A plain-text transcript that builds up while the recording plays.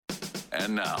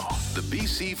And now, the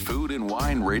BC Food and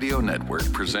Wine Radio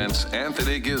Network presents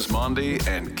Anthony Gismondi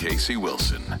and Casey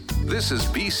Wilson. This is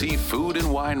BC Food and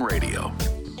Wine Radio.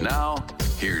 Now,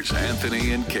 here's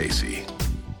Anthony and Casey.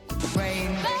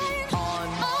 Rain on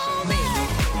me.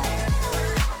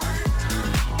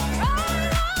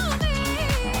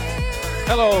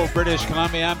 Hello, British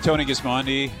Columbia. I'm Tony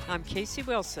Gismondi. I'm Casey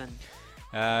Wilson.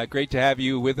 Great to have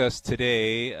you with us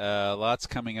today. Lots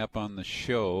coming up on the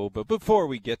show. But before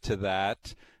we get to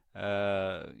that,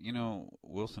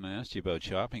 Wilson, I asked you about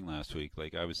shopping last week.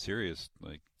 I was serious.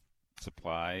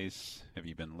 Supplies. Have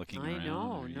you been looking around? I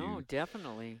know. No,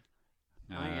 definitely.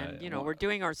 We're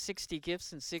doing our 60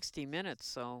 gifts in 60 minutes,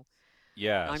 so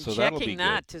yeah, I'm so checking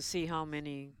that to see how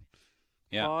many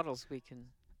bottles we can.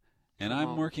 And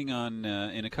I'm working on,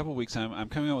 in a couple of weeks, I'm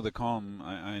coming out with a column.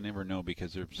 I never know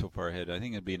because they're so far ahead. I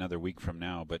think it'd be another week from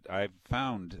now. But I've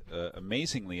found,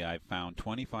 amazingly, I've found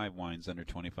 25 wines under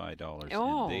 $25.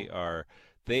 Oh. And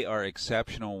they are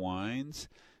exceptional wines.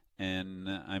 And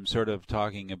I'm sort of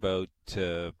talking about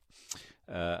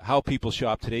how people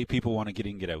shop today. People want to get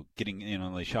in, get out.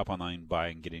 They shop online, buy,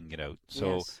 and get in, get out.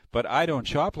 So, yes. But I don't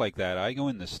shop like that. I go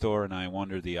in the store and I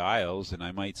wander the aisles, and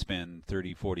I might spend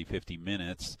 30, 40, 50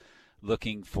 minutes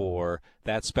looking for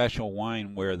that special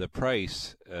wine where the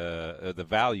price, the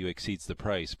value exceeds the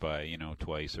price by,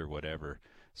 twice or whatever.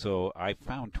 So I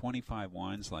found 25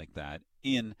 wines like that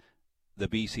in the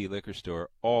BC liquor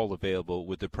store, all available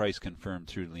with the price confirmed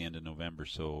through the end of November.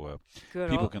 So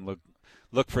people can look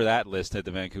for that list at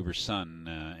the Vancouver Sun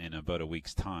in about a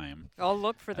week's time. I'll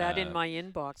look for that in my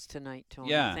inbox tonight, Tony.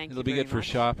 Yeah, Thank it'll you be very good for much.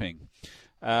 shopping.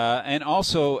 And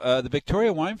also, the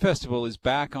Victoria Wine Festival is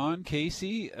back on,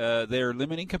 Casey. They're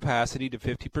limiting capacity to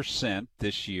 50%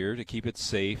 this year to keep it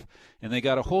safe. And they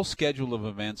got a whole schedule of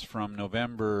events from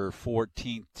November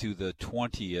 14th to the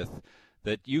 20th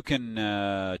that you can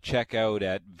check out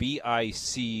at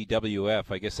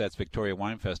VICWF. I guess that's Victoria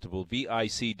Wine Festival,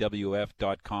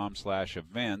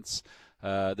 VICWF.com/events.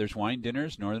 There's wine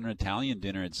dinners, Northern Italian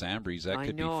dinner at Zambres. That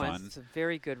could be fun. It's a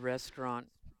very good restaurant.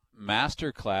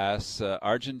 Masterclass,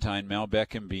 Argentine,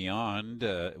 Malbec and Beyond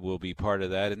will be part of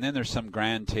that. And then there's some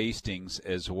grand tastings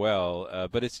as well.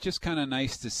 But it's just kind of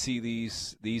nice to see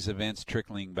these events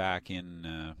trickling back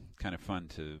in. Kind of fun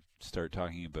to start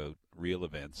talking about real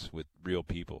events with real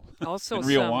people. Also and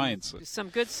real wines. Some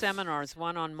good seminars,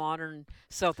 one on modern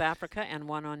South Africa and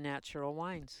one on natural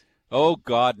wines. Oh,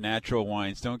 God, natural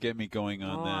wines. Don't get me going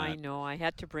on that. I know. I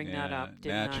had to bring that up,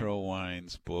 didn't natural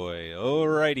wines, boy. All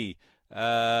righty.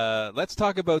 Let's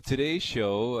talk about today's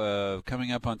show.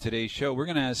 Coming up on today's show, we're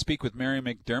going to speak with Mary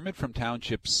McDermott from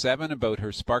Township 7 about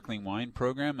her sparkling wine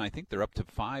program. I think they're up to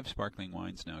 5 sparkling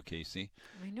wines now, Casey.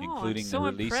 I know. Including I'm so the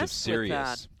release of impressed with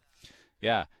Sirius. that.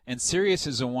 Yeah, and Sirius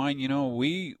is a wine,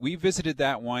 we visited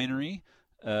that winery.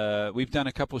 We've done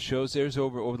a couple shows there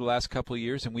over the last couple of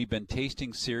years, and we've been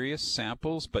tasting Sirius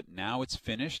samples, but now it's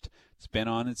finished. It's been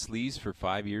on its lees for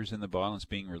 5 years in the bottle. It's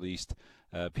being released.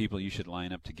 People, you should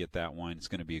line up to get that wine. It's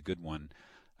going to be a good one.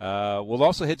 We'll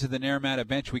also head to the Naramata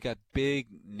bench. We got big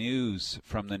news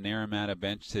from the Naramata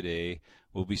bench today.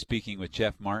 We'll be speaking with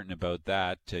Jeff Martin about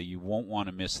that. You won't want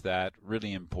to miss that.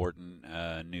 Really important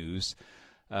news.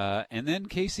 And then,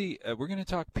 Casey, we're going to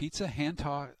talk pizza,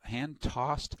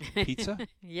 hand-tossed pizza.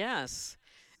 Yes.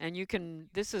 And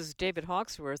this is David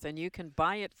Hawksworth, and you can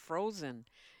buy it frozen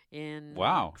in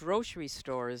grocery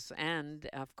stores and,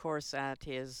 of course, at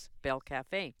his Bell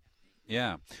Cafe.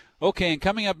 Yeah. Okay, and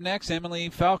coming up next, Emily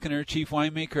Falconer, chief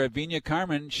winemaker at Viña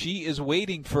Carmen. She is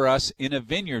waiting for us in a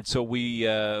vineyard, so we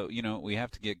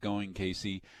have to get going,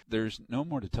 Casey. There's no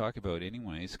more to talk about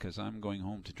anyways, because I'm going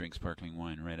home to drink sparkling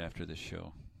wine right after this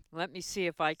show. Let me see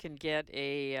if I can get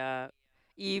a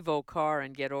Evo car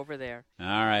and get over there. All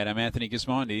right, I'm Anthony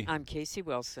Gismondi. I'm Casey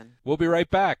Wilson. We'll be right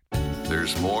back.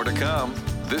 There's more to come.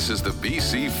 This is the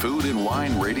BC Food and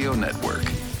Wine Radio Network.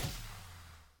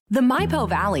 The Maipo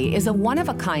Valley is a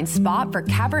one-of-a-kind spot for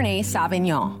Cabernet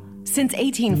Sauvignon. Since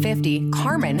 1850,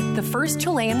 Carmen, the first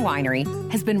Chilean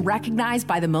winery, has been recognized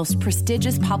by the most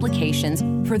prestigious publications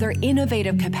for their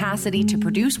innovative capacity to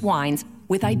produce wines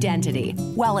with identity,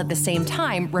 while at the same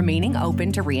time remaining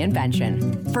open to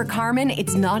reinvention. For Carmen,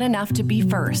 it's not enough to be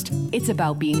first. It's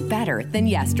about being better than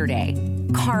yesterday.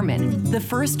 Carmen, the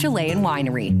first Chilean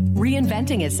winery,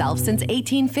 reinventing itself since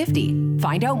 1850.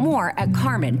 Find out more at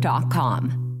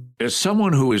carmen.com. As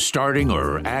someone who is starting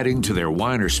or adding to their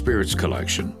wine or spirits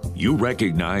collection, you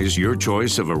recognize your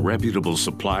choice of a reputable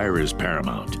supplier is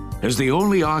paramount. As the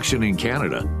only auction in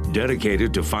Canada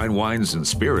dedicated to fine wines and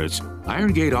spirits,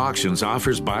 Iron Gate Auctions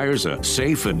offers buyers a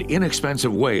safe and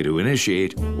inexpensive way to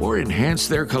initiate or enhance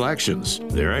their collections.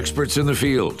 They're experts in the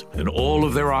field, and all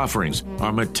of their offerings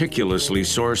are meticulously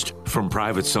sourced from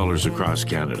private sellers across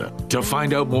Canada. To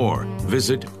find out more,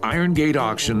 visit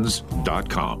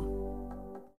irongateauctions.com.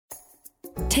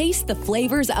 Taste the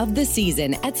flavors of the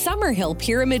season at Summerhill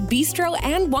Pyramid Bistro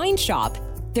and Wine Shop.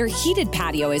 Their heated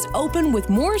patio is open with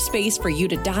more space for you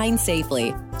to dine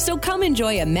safely. So come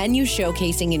enjoy a menu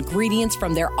showcasing ingredients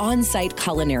from their on-site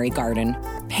culinary garden.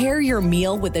 Pair your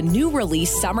meal with a new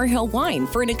release Summerhill wine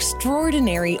for an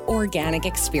extraordinary organic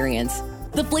experience.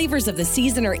 The flavors of the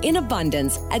season are in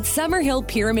abundance at Summerhill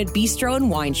Pyramid Bistro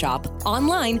and Wine Shop.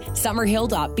 Online,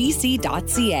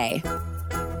 summerhill.bc.ca.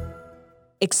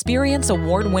 Experience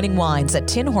award-winning wines at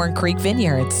Tinhorn Creek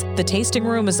Vineyards. The tasting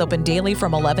room is open daily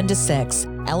from 11 to 6.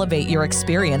 Elevate your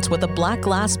experience with a black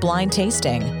glass blind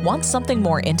tasting. Want something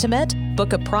more intimate?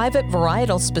 Book a private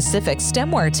varietal-specific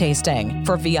stemware tasting.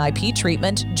 For VIP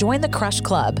treatment, join the Crush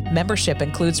Club. Membership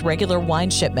includes regular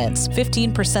wine shipments,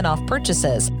 15% off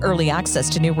purchases, early access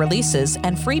to new releases,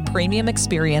 and free premium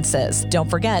experiences. Don't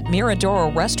forget,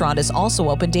 Miradoro Restaurant is also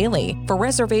open daily. For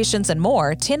reservations and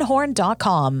more,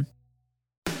 tinhorn.com.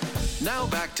 Now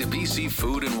back to BC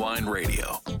Food and Wine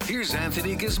Radio. Here's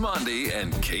Anthony Gismondi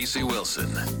and Casey Wilson.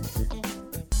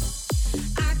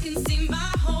 I can see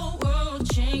my whole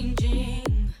world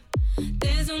changing.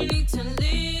 There's no need to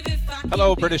live if I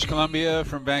Hello, British Columbia,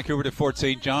 from Vancouver to Fort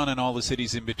St. John and all the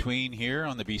cities in between here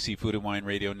on the BC Food and Wine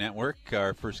Radio Network.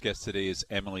 Our first guest today is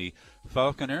Emily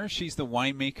Falconer. She's the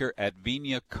winemaker at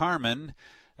Viña Carmen.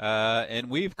 And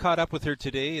we've caught up with her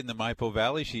today in the Maipo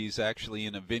Valley. She's actually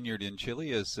in a vineyard in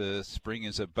Chile as spring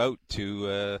is about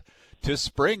to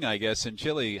spring, I guess, in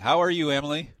Chile. How are you,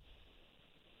 Emily?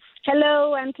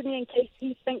 Hello, Anthony and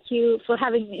Casey. Thank you for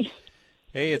having me.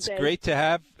 Hey, it's great to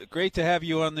have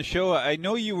you on the show. I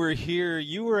know you were here.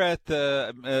 You were at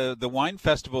the wine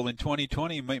festival in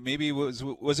 2020. Maybe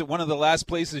was it one of the last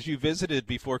places you visited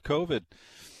before COVID?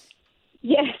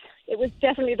 Yes. It was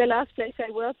definitely the last place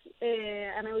I was,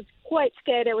 and I was quite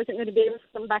scared I wasn't going to be able to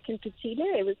come back into Chile.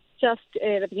 It was just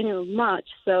the beginning of March,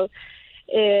 so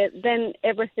then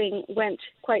everything went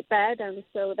quite bad, and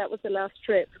so that was the last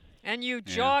trip. And you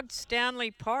jogged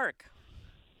Stanley Park.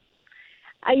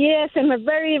 Yes, I'm a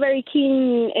very, very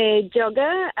keen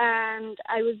jogger, and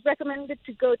I was recommended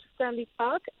to go to Stanley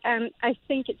Park, and I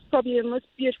think it's probably the most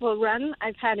beautiful run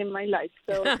I've had in my life,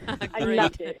 so I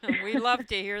loved it. We love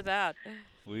to hear that.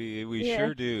 We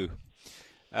sure do.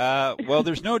 Well,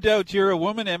 there's no doubt you're a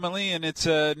woman, Emily, and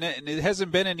it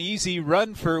hasn't been an easy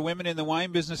run for women in the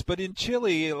wine business. But in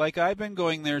Chile, like I've been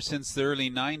going there since the early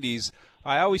 90s,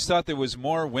 I always thought there was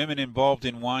more women involved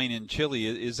in wine in Chile.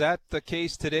 Is that the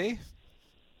case today?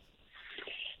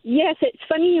 Yes, it's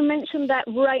funny you mentioned that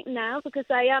right now because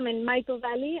I am in Maipo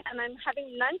Valley and I'm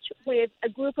having lunch with a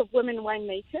group of women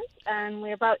winemakers, and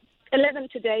we're about 11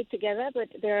 today together, but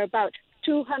there are about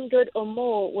 200 or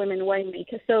more women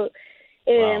winemakers. So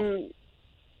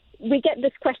we get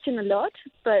this question a lot,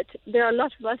 but there are a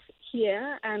lot of us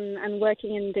here and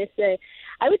working in this.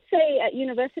 I would say at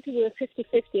university we were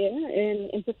 50-50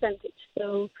 in percentage.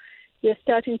 So we're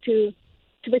starting to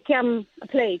become a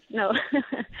place. No,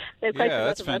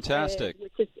 that's fantastic.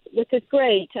 Which is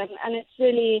great, and it's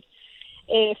really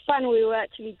fun. We were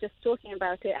actually just talking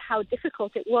about it, how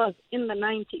difficult it was in the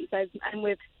 90s. I'm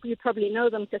with, you probably know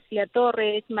them, Cecilia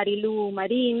Torres, Marilu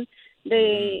Marin.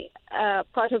 They are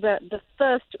part of the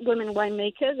first women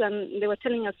winemakers, and they were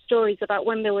telling us stories about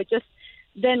when they were just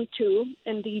them two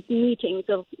in these meetings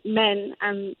of men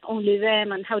and only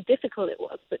them, and how difficult it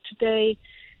was. But today,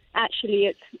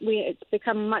 actually, it's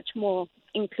become much more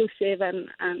inclusive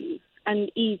and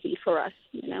easy for us,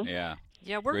 you know.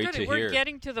 Yeah, we're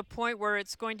getting to the point where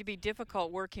it's going to be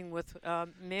difficult working with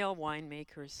male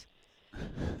winemakers.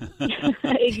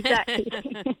 Exactly.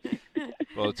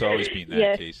 Well, it's always been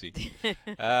that, Casey.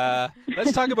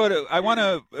 Let's talk about it. I want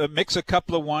to mix a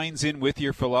couple of wines in with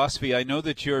your philosophy. I know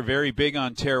that you're very big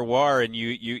on terroir, and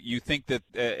you think that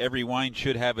every wine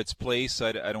should have its place.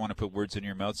 I don't want to put words in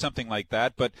your mouth, something like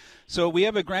that. But so we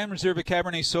have a Grand Reserve, a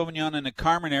Cabernet Sauvignon, and a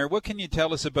Carmenere. What can you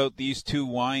tell us about these two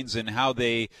wines and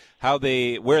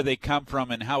where they come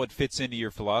from and how it fits into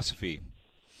your philosophy?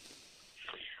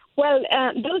 Well,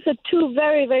 those are two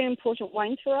very, very important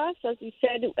wines for us. As you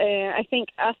said, I think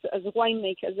us as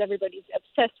winemakers, everybody's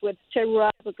obsessed with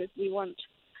terroir because we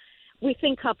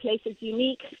think our place is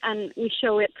unique and we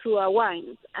show it through our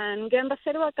wines. And Gran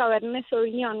Reserva Cabernet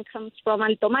Sauvignon comes from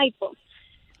Alto Maipo,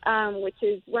 which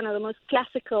is one of the most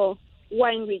classical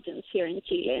wine regions here in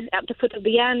Chile. At the foot of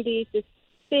the Andes, it's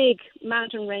big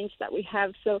mountain range that we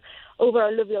have, so over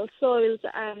alluvial soils,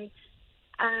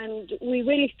 and we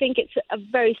really think it's a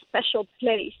very special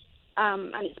place,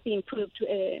 and it's being proved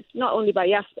not only by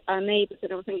us, our neighbours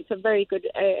and everything. It's a very good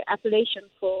appellation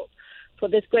for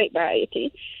this grape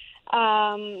variety.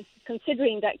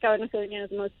 Considering that Cabernet Sauvignon is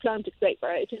the most planted grape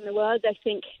variety in the world, I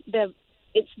think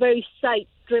it's very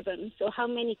site-driven. So how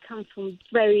many come from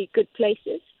very good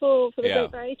places for the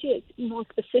grape variety? It's more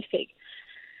specific.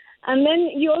 And then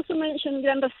you also mentioned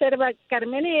Gran Reserva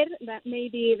Carmener, that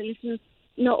maybe the listeners,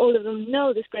 not all of them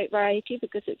know this grape variety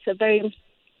because it's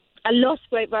a lost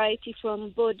grape variety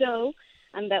from Bordeaux,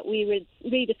 and that we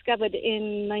rediscovered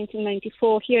in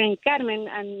 1994 here in Carmen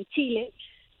and Chile,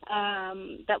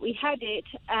 that we had it,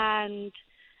 and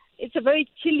it's a very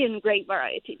Chilean grape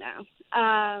variety now.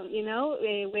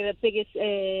 We're the biggest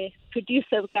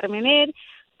producer of Carmener,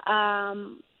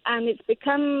 and it's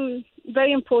become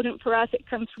very important for us. It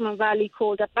comes from a valley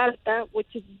called Aparta,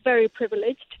 which is very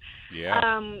privileged.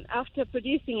 Yeah. After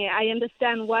producing it, I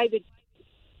understand why they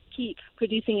keep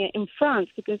producing it in France,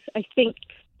 because I think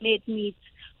it needs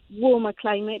warmer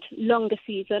climate, longer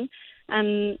season.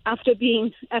 And after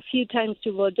being a few times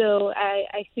to Bordeaux,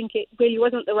 I think it really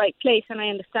wasn't the right place, and I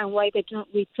understand why they don't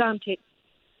replant it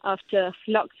after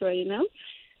phylloxera,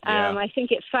 Yeah. I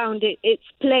think it found its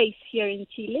place here in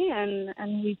Chile,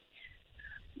 and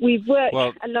we've worked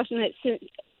a lot on it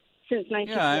since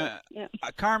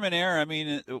 1994. Carmener, I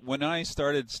mean, when I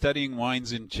started studying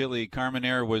wines in Chile,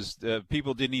 Carmener was,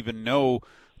 people didn't even know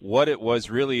what it was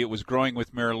really. It was growing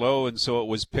with Merlot, and so it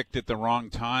was picked at the wrong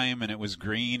time, and it was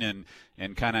green and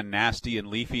kind of nasty and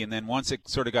leafy. And then once it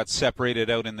sort of got separated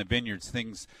out in the vineyards,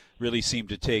 things really seemed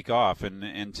to take off.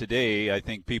 And today, I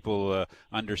think people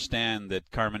understand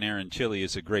that Carmener in Chile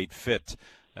is a great fit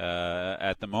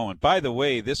at the moment. By the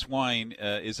way, this wine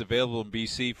is available in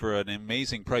BC for an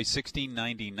amazing price,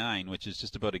 $16.99, which is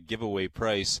just about a giveaway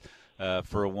price.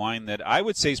 For a wine that I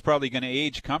would say is probably going to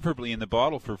age comfortably in the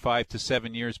bottle for 5 to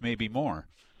 7 years, maybe more.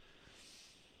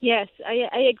 Yes,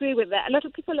 I agree with that. A lot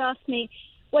of people ask me,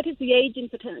 what is the aging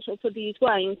potential for these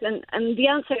wines? And the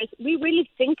answer is, we really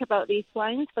think about these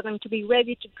wines for them to be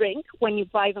ready to drink when you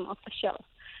buy them off the shelf.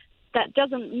 That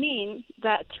doesn't mean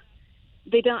that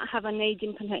they don't have an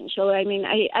aging potential. I mean,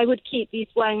 I would keep these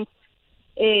wines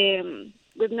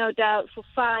with no doubt for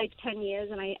 5-10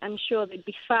 years, and I'm sure they'd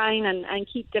be fine and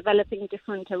keep developing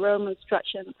different aroma,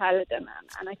 structure, and palate, and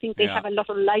I think they have a lot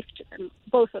of life to them,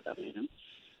 both of them.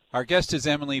 Our guest is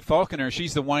Emily Falconer.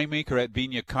 She's the winemaker at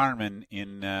Viña Carmen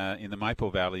in the Maipo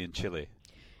Valley in Chile.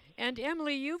 And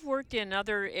Emily, you've worked in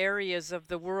other areas of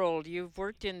the world. You've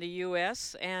worked in the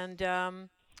U.S. and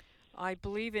I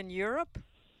believe in Europe.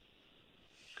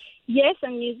 Yes,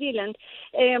 and New Zealand.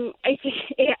 I think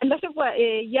a lot of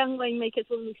young winemakers,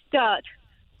 when we start,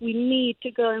 we need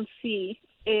to go and see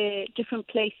different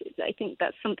places. I think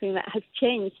that's something that has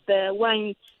changed the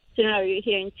wine scenario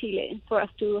here in Chile, for us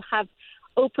to have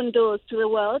open doors to the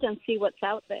world and see what's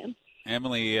out there.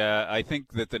 Emily, I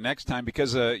think that the next time,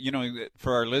 because,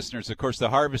 for our listeners, of course,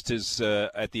 the harvest is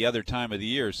at the other time of the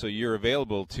year, so you're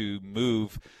available to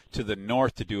move to the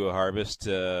north to do a harvest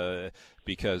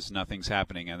because nothing's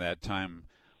happening at that time.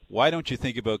 Why don't you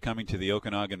think about coming to the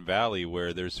Okanagan Valley,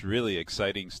 where there's really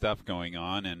exciting stuff going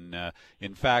on? And,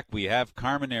 in fact, we have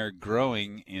Carmener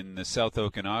growing in the South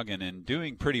Okanagan and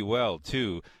doing pretty well,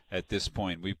 too, at this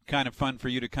point. We've kind of fun for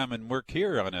you to come and work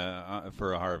here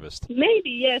for a harvest. Maybe,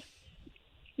 yes.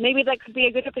 Maybe that could be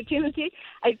a good opportunity.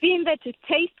 I've been there to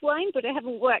taste wine, but I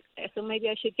haven't worked there, so maybe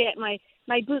I should get my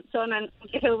boots on and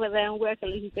get over there and work a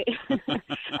little bit.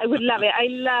 I would love it. I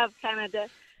love Canada,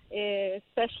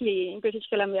 especially in British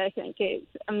Columbia. I think it's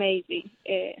amazing.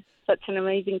 Such an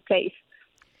amazing place.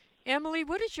 Emily,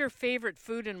 what is your favorite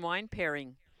food and wine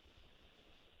pairing?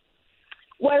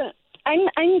 Well,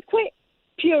 I'm quite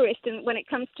purist when it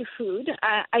comes to food.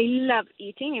 I love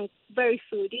eating. I'm very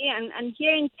foodie. And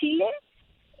here in Chile,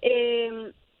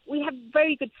 we have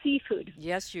very good seafood.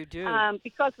 Yes, you do.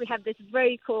 Because we have this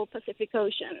very cold Pacific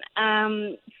Ocean.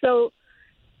 So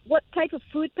what type of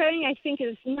food pairing? I think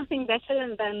is nothing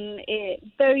better than a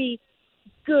very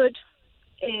good,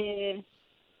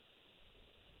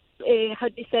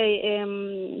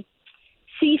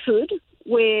 seafood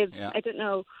with,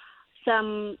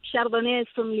 some Chardonnays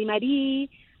from Limarí.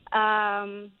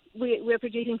 We're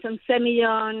producing some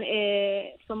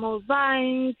Semillon from old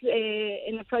vines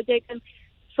in the project. And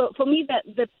for me,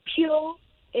 the pure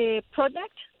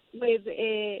product with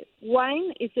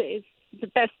wine is the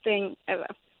best thing ever,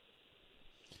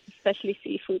 especially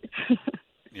seafood.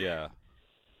 Yeah.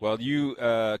 Well,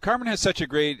 Carmen has such a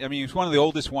great, it's one of the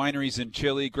oldest wineries in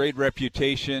Chile, great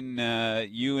reputation.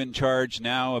 You in charge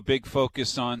now, a big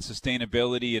focus on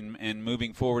sustainability and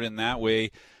moving forward in that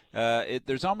way.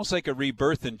 There's almost like a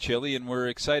rebirth in Chile, and we're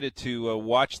excited to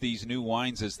watch these new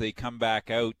wines as they come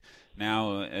back out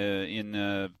now in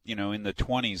the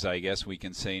 20s, I guess we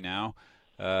can say now.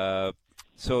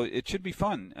 So it should be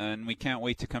fun, and we can't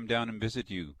wait to come down and visit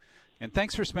you. And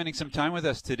thanks for spending some time with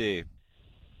us today.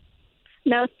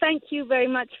 No, thank you very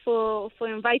much for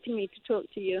inviting me to talk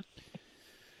to you.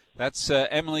 That's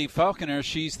Emily Falconer.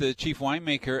 She's the chief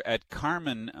winemaker at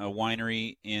Carmen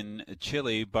Winery in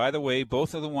Chile. By the way,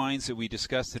 both of the wines that we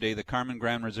discussed today, the Carmen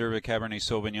Gran Reserva Cabernet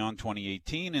Sauvignon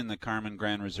 2018 and the Carmen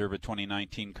Gran Reserva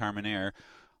 2019 Carmenere,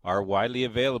 are widely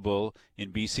available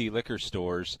in BC liquor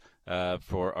stores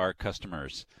for our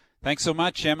customers. Thanks so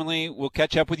much, Emily. We'll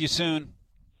catch up with you soon.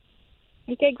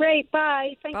 Okay, great.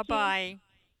 Bye. Thank you. Bye-bye.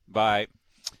 Bye.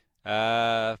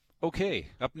 Okay,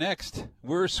 up next,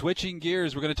 we're switching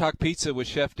gears. We're going to talk pizza with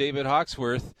Chef David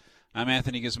Hawksworth. I'm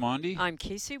Anthony Gismondi. I'm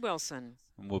Casey Wilson.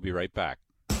 And we'll be right back.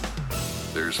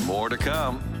 There's more to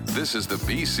come. This is the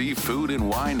BC Food and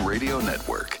Wine Radio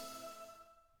Network.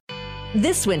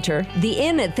 This winter, the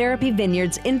Inn at Therapy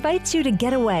Vineyards invites you to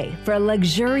get away for a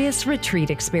luxurious retreat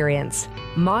experience.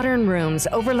 Modern rooms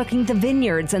overlooking the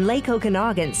vineyards and Lake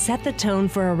Okanagan set the tone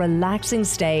for a relaxing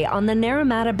stay on the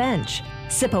Naramata Bench.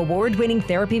 Sip award-winning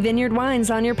Therapy Vineyard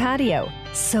wines on your patio,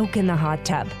 soak in the hot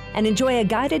tub, and enjoy a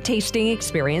guided tasting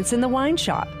experience in the wine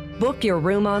shop. Book your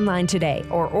room online today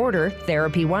or order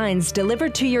Therapy wines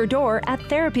delivered to your door at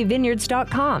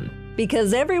therapyvineyards.com,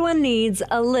 because everyone needs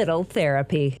a little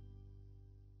therapy.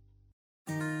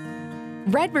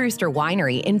 Red Rooster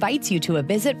Winery invites you to a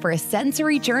visit for a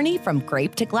sensory journey from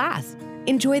grape to glass.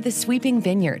 Enjoy the sweeping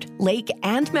vineyard, lake,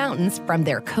 and mountains from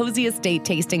their cozy estate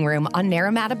tasting room on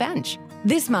Naramata Bench.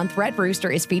 This month, Red Rooster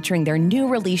is featuring their new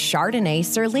release Chardonnay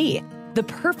Sur Lie, the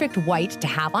perfect white to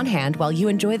have on hand while you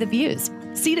enjoy the views.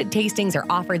 Seated tastings are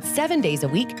offered 7 days a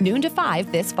week, noon to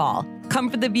 5 this fall. Come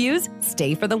for the views,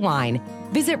 stay for the wine.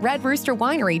 Visit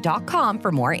redroosterwinery.com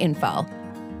for more info.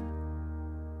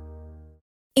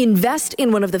 Invest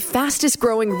in one of the fastest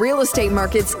growing real estate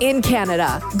markets in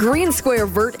Canada. Green Square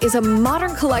Vert is a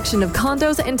modern collection of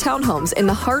condos and townhomes in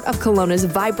the heart of Kelowna's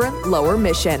vibrant Lower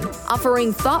Mission,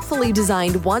 offering thoughtfully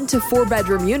designed 1 to 4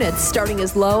 bedroom units starting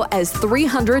as low as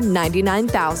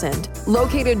 $399,000.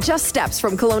 Located just steps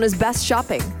from Kelowna's best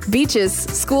shopping, beaches,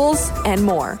 schools, and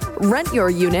more. Rent your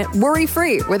unit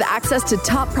worry-free with access to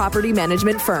top property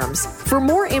management firms. For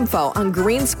more info on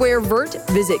Green Square Vert,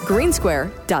 visit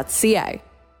greensquare.ca.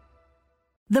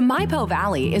 The Maipo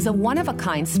Valley is a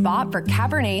one-of-a-kind spot for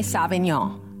Cabernet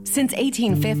Sauvignon. Since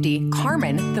 1850,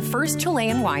 Carmen, the first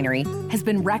Chilean winery, has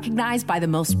been recognized by the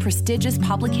most prestigious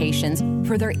publications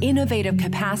for their innovative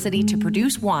capacity to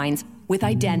produce wines with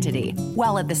identity,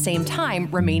 while at the same time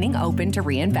remaining open to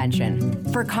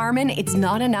reinvention. For Carmen, it's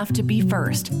not enough to be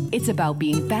first. It's about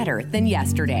being better than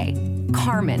yesterday.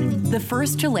 Carmen, the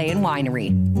first Chilean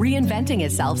winery, reinventing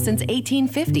itself since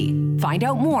 1850. Find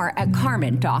out more at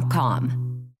carmen.com.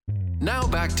 Now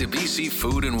back to BC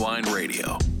Food and Wine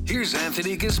Radio. Here's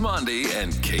Anthony Gismondi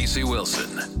and Casey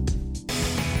Wilson.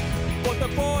 But the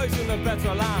boys in the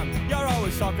better land, you're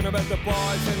always talking about the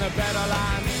boys in the better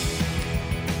land.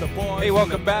 The boys. Hey,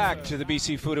 welcome back to the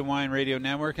BC Food and Wine Radio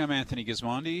Network. I'm Anthony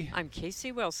Gismondi. I'm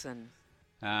Casey Wilson.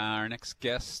 Our next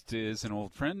guest is an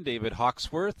old friend, David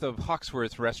Hawksworth of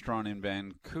Hawksworth Restaurant in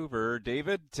Vancouver.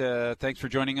 David, thanks for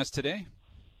joining us today.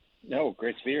 No,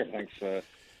 great to be here. Thanks.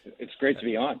 It's great to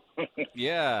be on.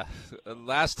 Yeah.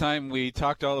 Last time we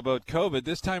talked all about COVID.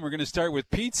 This time we're going to start with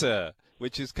pizza,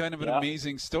 which is kind of an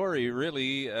amazing story,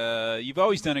 really. You've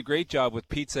always done a great job with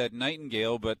pizza at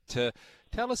Nightingale, but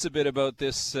tell us a bit about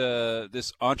this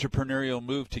this entrepreneurial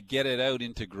move to get it out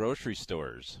into grocery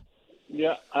stores.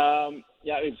 Yeah,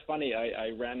 it's funny.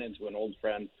 I ran into an old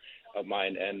friend of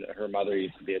mine, and her mother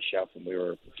used to be a chef, and we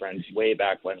were friends way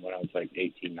back when I was like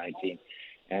 18, 19.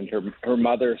 And her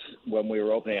mother, when we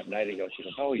were opening up Nightingale, she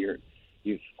goes, "Oh, you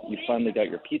finally got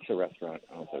your pizza restaurant."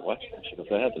 I was like, "What?" She goes,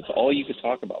 "That's all you could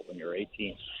talk about when you were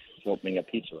 18, was opening a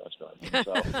pizza restaurant."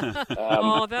 So,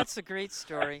 oh, that's a great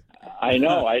story. I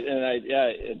know.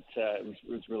 It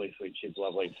was really sweet. She's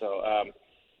lovely. So,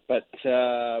 when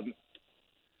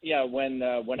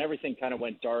everything kind of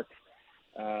went dark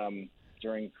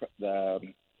during the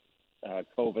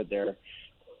COVID there.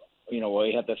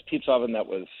 We had this pizza oven that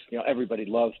was, everybody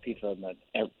loves pizza, and that,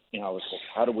 I was like,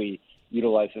 how do we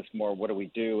utilize this more? What do we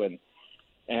do?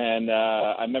 And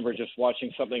I remember just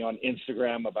watching something on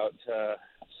Instagram about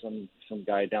some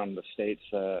guy down in the States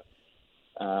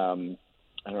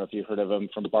I don't know if you've heard of him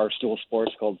from Barstool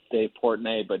Sports, called Dave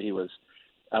Portnoy, but he was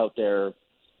out there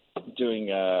doing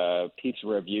pizza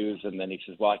reviews, and then he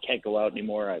says, well, I can't go out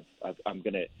anymore.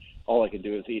 All I can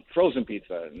do is eat frozen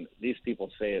pizza. And these people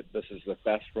say this is the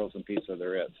best frozen pizza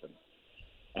there is.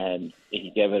 And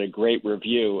he gave it a great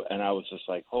review, and I was just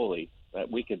like, holy, that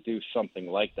we could do something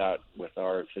like that with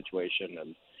our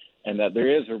situation, and that there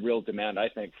is a real demand, I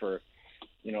think, for,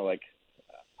 like,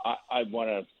 I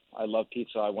love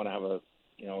pizza. I want to have a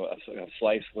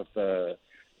slice with a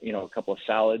couple of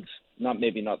salads, not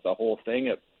the whole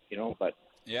thing, but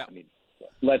yeah. I mean,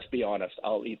 let's be honest,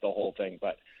 I'll eat the whole thing,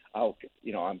 but I'd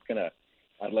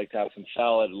like to have some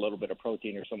salad, a little bit of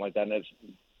protein or something like that.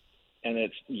 And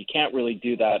it's you can't really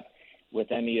do that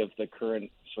with any of the current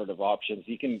sort of options.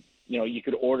 You can, you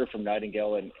could order from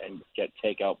Nightingale and get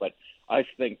takeout, but I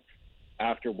think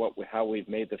after how we've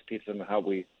made this pizza and how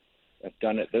we have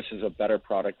done it, this is a better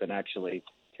product than actually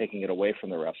taking it away from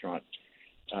the restaurant.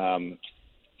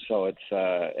 So it's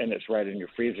and it's right in your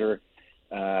freezer.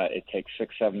 It takes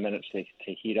 6-7 minutes to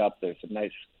heat up. There's a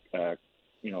nice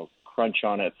crunch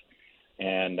on it,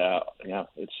 and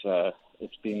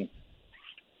it's been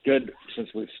good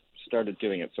since we've started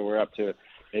doing it. So we're up to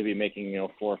maybe making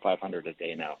 400 or 500 a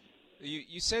day now.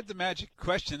 You said the magic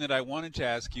question that I wanted to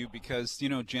ask you, because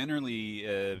generally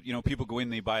people go in,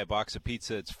 they buy a box of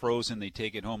pizza, it's frozen, they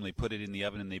take it home, they put it in the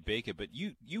oven and they bake it. But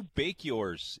you bake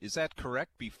yours, is that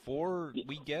correct, before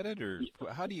we get it, or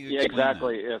how do you explain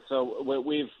exactly. that? Yeah, so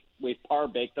we've par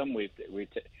baked them. We've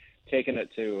taken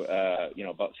it to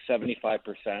about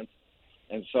 75%,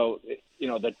 and so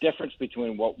the difference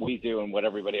between what we do and what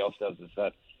everybody else does is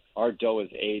that our dough is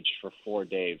aged for 4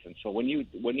 days, and so when you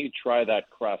try that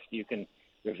crust,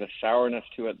 there's a sourness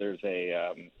to it. There's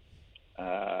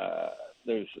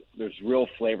there's real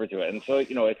flavor to it, and so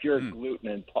if you're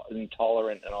gluten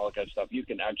intolerant and all that kind of stuff, you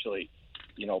can actually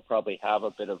probably have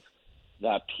a bit of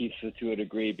that pizza to a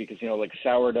degree, because like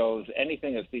sourdoughs,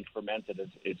 anything that's being fermented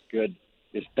is good,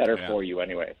 is better for you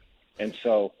anyway, and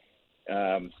so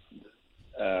the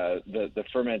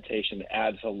fermentation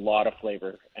adds a lot of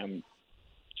flavor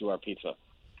to our pizza.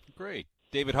 Great.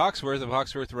 David Hawksworth of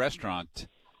Hawksworth Restaurant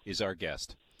is our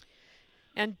guest.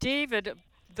 And David,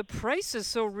 the price is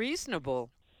so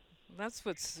reasonable. That's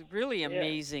what's really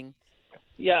amazing.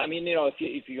 Yeah, I mean,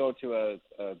 if you go to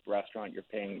a restaurant, you're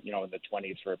paying in the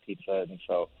 20s for a pizza, and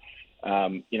so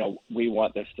we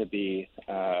want this to be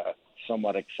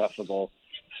somewhat accessible.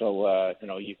 So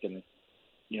you can.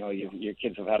 Your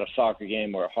kids have had a soccer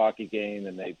game or a hockey game,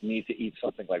 and they need to eat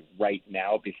something like right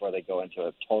now before they go into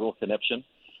a total conniption.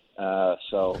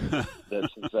 So this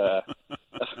is.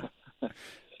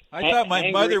 I thought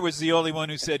my mother was the only one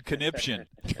who said conniption.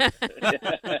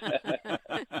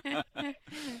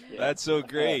 That's so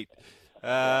great.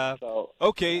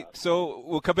 Okay, so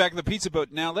we'll come back to the pizza,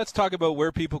 but now let's talk about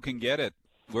where people can get it.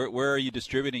 Where are you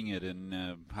distributing it, and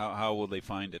how will they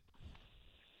find it?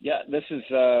 Yeah, this is.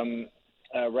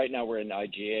 Right now we're in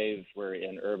IGAs, we're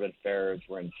in Urban Fairs,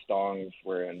 we're in Stongs,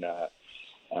 we're in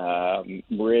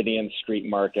Meridian Street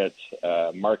Market,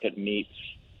 Market Meats.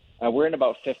 We're in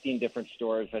about 15 different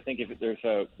stores. I think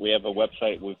we have a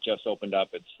website we've just opened up.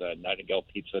 It's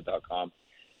nightingalepizza.com.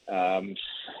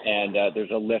 And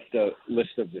there's a list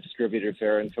of distributors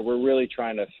there. And so we're really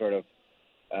trying to sort of,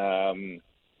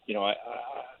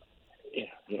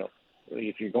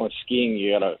 if you're going skiing,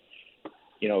 you got to,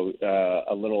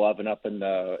 a little oven up in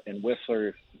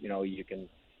Whistler, you can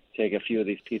take a few of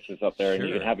these pizzas up there, and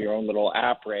you can have your own little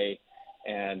apres,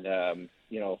 and there's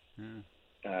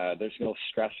no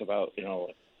stress about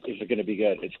is it going to be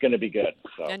good? It's going to be good.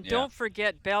 So. And don't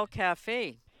forget Bell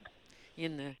Cafe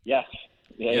in the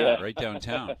right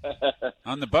downtown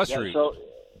on the bus route. So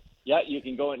you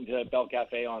can go into Bell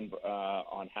Cafe on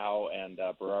Howe and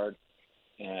Burrard.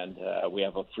 And we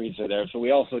have a freezer there. So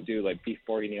we also do like beef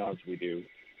bourguignons. We do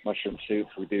mushroom soups.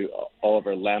 We do all of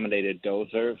our laminated doughs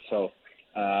there. So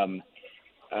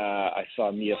I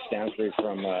saw Mia Stansbury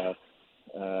from a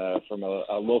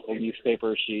local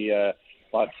newspaper. She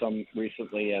bought some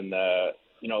recently, and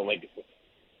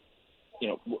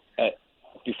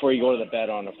before you go to the bed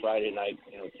on a Friday night,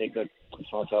 take the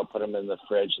croissants out, put them in the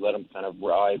fridge, let them kind of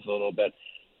rise a little bit,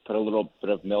 put a little bit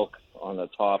of milk on the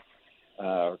top.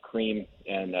 Cream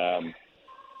and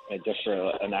just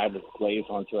an added glaze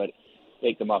onto it.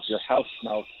 Bake them up. Your house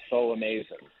smells so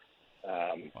amazing.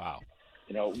 Wow!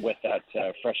 With that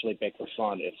freshly baked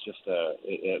croissant, it's just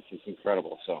it's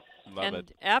incredible. So. Love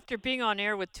it. After being on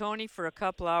air with Tony for a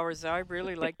couple hours, I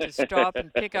really like to stop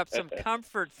and pick up some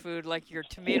comfort food like your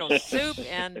tomato soup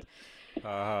and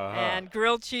and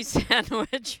grilled cheese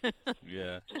sandwich.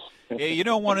 Yeah. Hey, you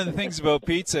know, one of the things about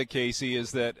pizza, Casey,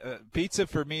 is that pizza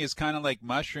for me is kind of like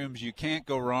mushrooms. You can't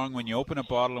go wrong when you open a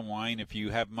bottle of wine. If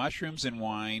you have mushrooms in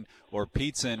wine or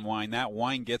pizza in wine, that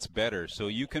wine gets better. So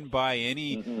you can buy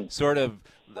any sort of,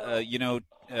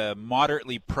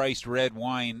 moderately priced red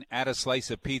wine, add a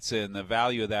slice of pizza, and the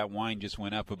value of that wine just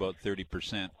went up about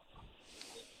 30%.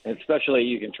 And especially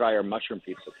you can try our mushroom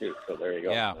pizza too. So there you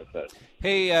go. Yeah.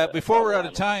 Hey, before we're out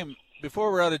of time,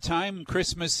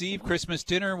 Christmas Eve, Christmas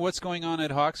dinner, what's going on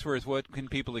at Hawksworth? What can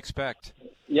people expect?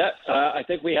 Yeah, I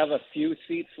think we have a few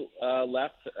seats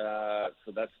left.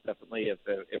 So that's definitely,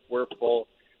 if we're full,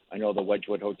 I know the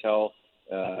Wedgwood Hotel,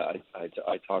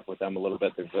 I talked with them a little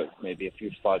bit. There's maybe a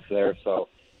few spots there. So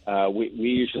we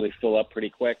usually fill up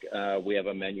pretty quick. We have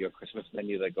a Christmas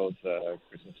menu that goes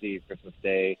Christmas Eve, Christmas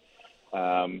Day,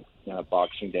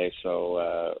 Boxing Day.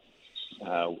 So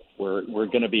we're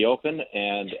going to be open,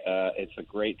 and it's a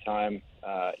great time.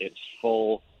 It's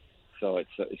full, so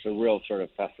it's a real sort of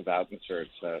festive atmosphere.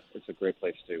 It's a great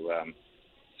place to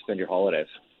spend your holidays.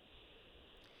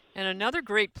 And another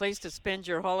great place to spend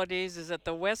your holidays is at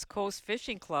the West Coast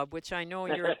Fishing Club, which I know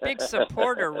you're a big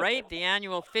supporter, right? The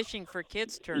annual Fishing for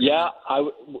Kids tournament. I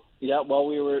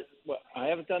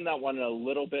haven't done that one in a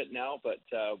little bit now, but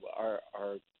our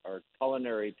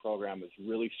culinary program is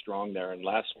really strong there. And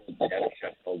last week we had a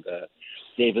chef called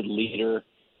David Leader,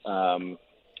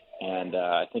 and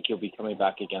I think he'll be coming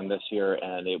back again this year.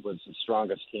 And it was the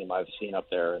strongest team I've seen up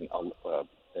there in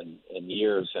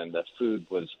years, and the food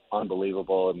was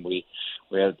unbelievable. And we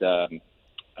had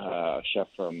a chef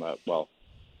from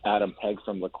Adam Pegg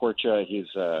from La Corcha.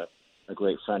 He's a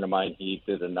great friend of mine. He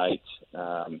did a night,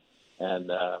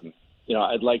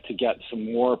 I'd like to get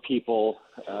some more people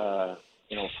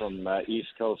from East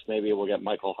Coast. Maybe we'll get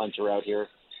Michael Hunter out here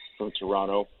from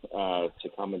Toronto to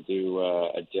come and do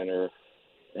a dinner.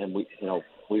 And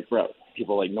we've brought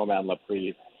people like Norman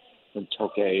Laprie from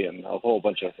Tokay and a whole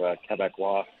bunch of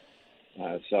Quebecois.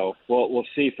 So we'll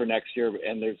see for next year.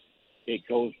 And it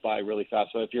goes by really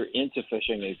fast. So if you're into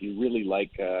fishing, if you really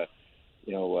like the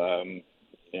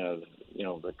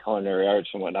culinary arts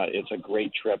and whatnot, it's a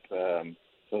great trip.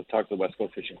 So talk to the West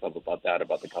Coast Fishing Club about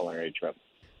the culinary trip.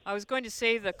 I was going to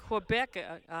say the Quebec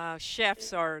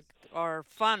chefs are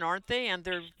fun, aren't they? And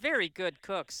they're very good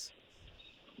cooks.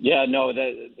 Yeah, no.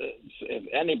 If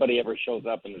anybody ever shows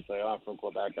up and they say, "Oh, I'm from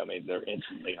Quebec," I mean, they're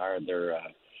instantly hired.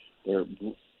 They're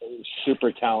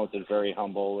super talented, very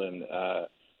humble, and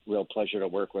real pleasure to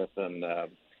work with. And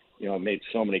made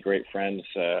so many great friends.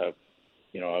 I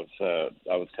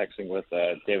was texting with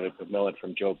David McMillan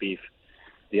from Joe Beef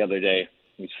the other day.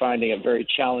 He's finding it very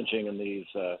challenging in these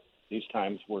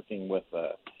times working with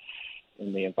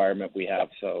in the environment we have.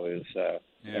 So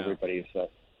everybody's.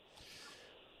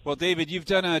 Well, David, you've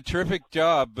done a terrific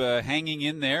job hanging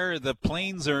in there. The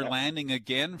planes are landing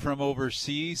again from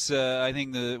overseas. I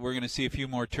think we're going to see a few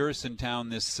more tourists in town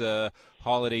this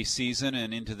holiday season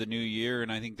and into the new year,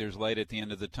 and I think there's light at the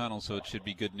end of the tunnel, so it should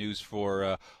be good news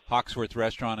for Hawksworth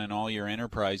Restaurant and all your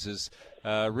enterprises.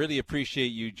 Really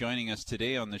appreciate you joining us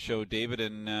today on the show, David,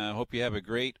 and hope you have a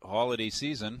great holiday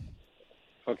season.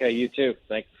 Okay, you too.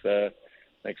 Thanks.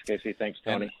 Thanks, Casey. Thanks,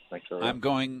 Tony. And thanks for. I'm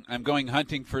going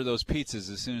hunting for those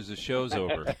pizzas as soon as the show's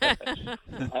over.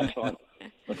 Excellent.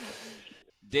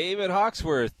 David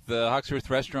Hawksworth, the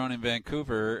Hawksworth Restaurant in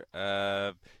Vancouver.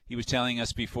 He was telling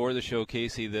us before the show,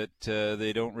 Casey, that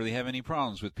they don't really have any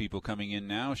problems with people coming in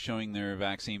now, showing their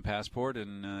vaccine passport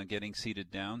and getting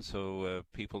seated down. So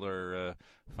people are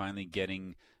finally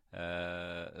getting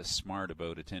smart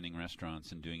about attending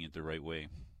restaurants and doing it the right way.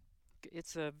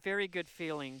 It's a very good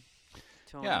feeling,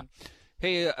 Tony. Yeah.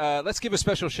 Hey, let's give a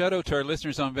special shout-out to our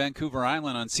listeners on Vancouver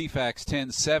Island on CFAX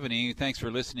 1070. Thanks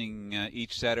for listening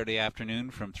each Saturday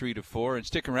afternoon from 3 to 4. And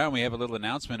stick around. We have a little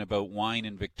announcement about wine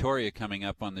in Victoria coming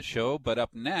up on the show. But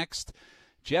up next,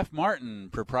 Jeff Martin,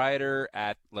 proprietor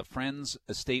at La Friends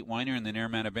Estate Winery in the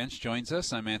Naramata Bench, joins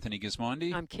us. I'm Anthony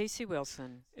Gismondi. I'm Casey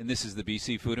Wilson. And this is the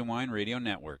BC Food and Wine Radio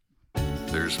Network.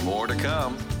 There's more to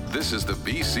come. This is the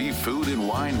BC Food and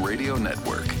Wine Radio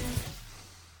Network.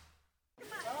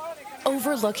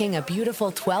 Overlooking a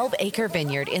beautiful 12-acre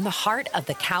vineyard in the heart of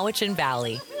the Cowichan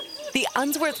Valley, the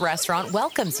Unsworth Restaurant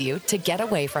welcomes you to get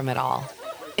away from it all.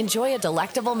 Enjoy a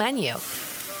delectable menu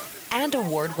and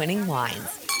award-winning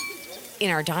wines in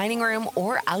our dining room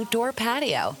or outdoor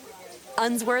patio.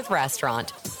 Unsworth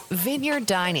Restaurant, vineyard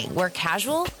dining where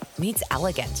casual meets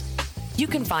elegant. You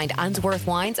can find Unsworth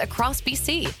wines across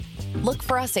BC. Look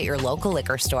for us at your local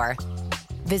liquor store.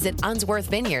 Visit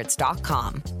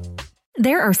unsworthvineyards.com.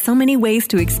 There are so many ways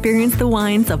to experience the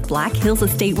wines of Black Hills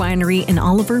Estate Winery in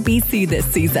Oliver, BC this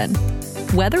season.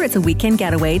 Whether it's a weekend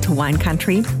getaway to wine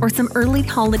country or some early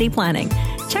holiday planning,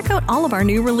 check out all of our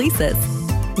new releases.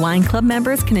 Wine Club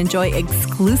members can enjoy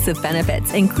exclusive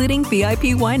benefits, including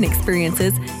VIP wine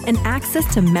experiences and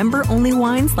access to member-only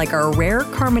wines like our rare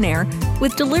Carmenere,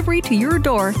 with delivery to your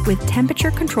door with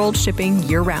temperature-controlled shipping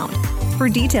year-round. For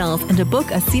details and to book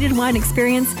a seated wine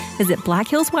experience, visit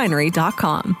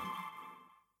blackhillswinery.com.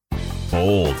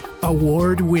 Bold.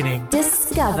 Award-winning.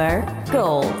 Discover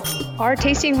Gold. Our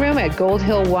tasting room at Gold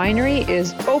Hill Winery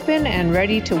is open and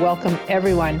ready to welcome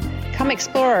everyone. Come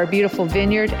explore our beautiful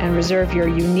vineyard and reserve your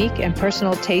unique and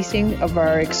personal tasting of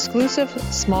our exclusive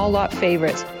small lot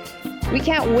favorites. We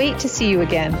can't wait to see you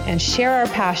again and share our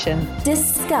passion.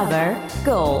 Discover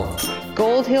Gold.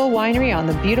 Gold Hill Winery on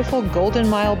the beautiful Golden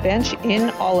Mile Bench in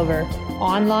Oliver.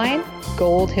 Online,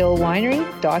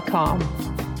 goldhillwinery.com.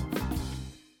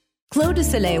 Clos du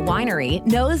Soleil Winery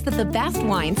knows that the best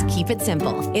wines keep it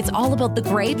simple. It's all about the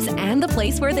grapes and the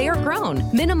place where they are grown.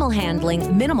 Minimal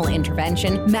handling, minimal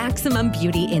intervention, maximum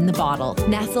beauty in the bottle.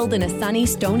 Nestled in a sunny,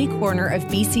 stony corner of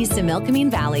BC's Similkameen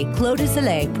Valley, Clos du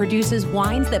Soleil produces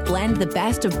wines that blend the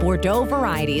best of Bordeaux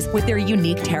varieties with their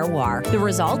unique terroir. The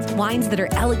result? Wines that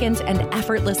are elegant and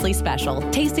effortlessly special.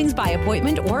 Tastings by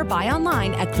appointment or buy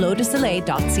online at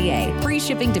closdusoleil.ca. Free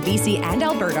shipping to BC and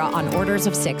Alberta on orders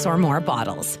of 6 or more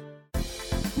bottles.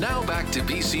 Now back to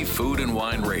BC Food and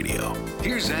Wine Radio.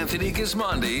 Here's Anthony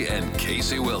Gismondi and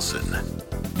Casey Wilson.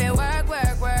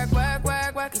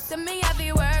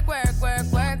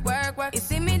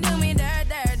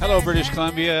 Hello, British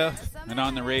Columbia, and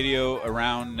on the radio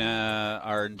around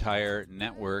our entire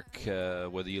network.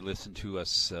 Whether you listen to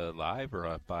us live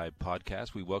or by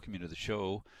podcast, we welcome you to the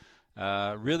show.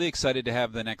 Really excited to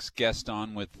have the next guest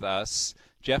on with us.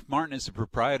 Jeff Martin is the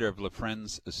proprietor of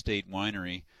LaFrentz Estate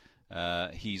Winery.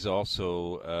 He's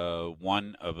also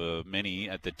one of many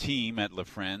at the team at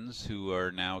LaFrentz, who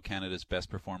are now Canada's best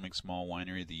performing small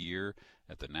winery of the year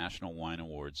at the National Wine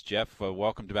Awards. Jeff,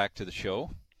 welcome back to the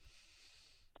show.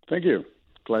 Thank you.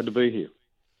 Glad to be here.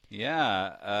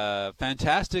 Yeah,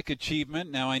 fantastic achievement.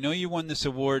 Now, I know you won this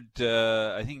award,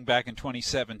 I think, back in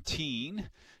 2017,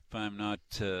 if I'm not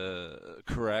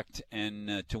correct,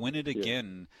 and to win it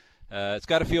again. It's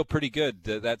got to feel pretty good,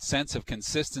 that sense of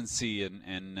consistency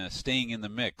and staying in the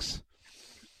mix.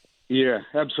 Yeah,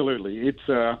 absolutely. It's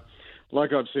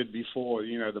like I've said before,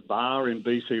 you know, the bar in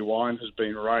BC wine has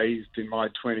been raised in my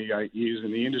 28 years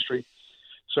in the industry.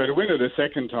 So to win it a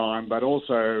second time, but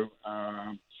also,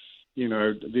 you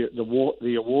know,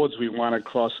 the awards we won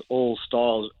across all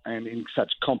styles and in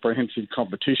such comprehensive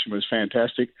competition was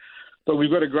fantastic. But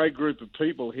we've got a great group of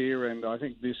people here, and I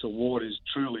think this award is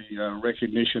truly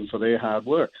recognition for their hard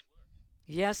work.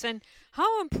 Yes, and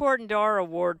how important are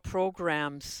award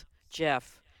programs,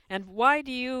 Jeff? And why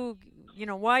do you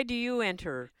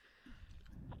enter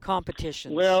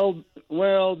competitions? Well,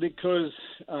 because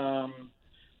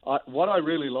what I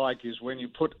really like is when you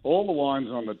put all the wines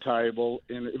on the table,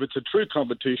 and if it's a true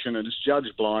competition and it's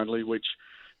judged blindly, which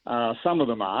some of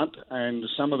them aren't, and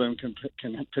some of them can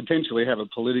potentially have a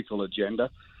political agenda.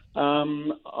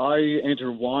 I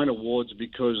enter wine awards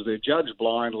because they're judged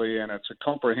blindly, and it's a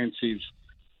comprehensive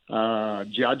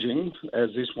judging,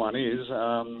 as this one is.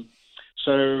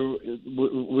 So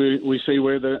we see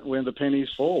where the pennies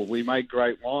fall. We make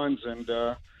great wines, and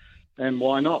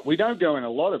why not? We don't go in a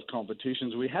lot of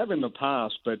competitions. We have in the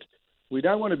past, but we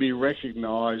don't want to be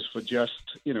recognised for just,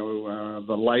 you know,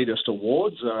 the latest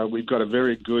awards. We've got a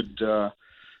very good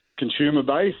consumer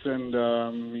base, and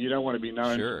you don't want to be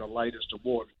known for the latest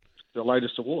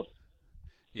award.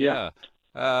 Yeah.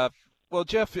 Well,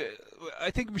 Jeff,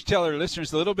 I think we should tell our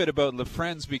listeners a little bit about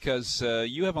LaFrentz, because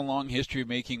you have a long history of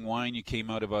making wine. You came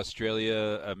out of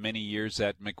Australia many years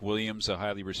at McWilliams, a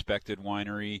highly respected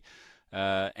winery.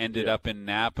 Ended up in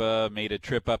Napa, made a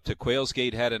trip up to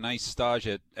Quailsgate, had a nice stage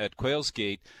at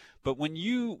Quailsgate. But when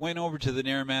you went over to the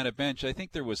Naramata Bench, I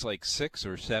think there was like 6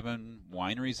 or 7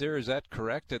 wineries there. Is that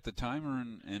correct at the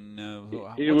time?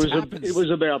 It was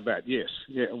about that, yes.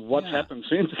 Yeah, what's happened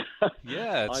since?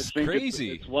 Yeah, it's I think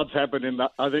crazy. It's what's happened in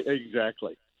that. I think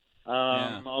exactly.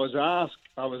 I was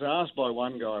asked by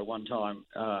one guy one time,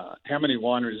 how many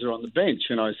wineries are on the bench,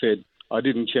 and I said I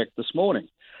didn't check this morning.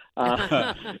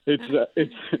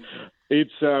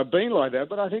 It's been like that,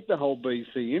 but I think the whole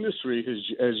BC industry,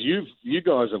 as you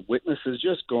guys have witnessed, has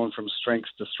just gone from strength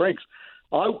to strength.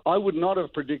 I would not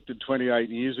have predicted 28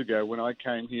 years ago when I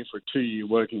came here for a 2-year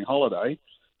working holiday.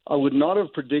 I would not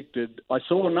have predicted. I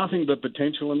saw nothing but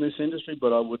potential in this industry,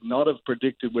 but I would not have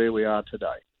predicted where we are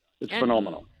today. It's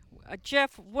phenomenal.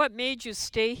 Jeff, what made you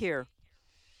stay here?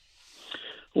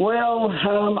 Well,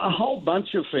 a whole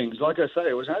bunch of things. Like I say,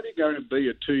 it was only going to be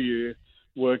a 2-year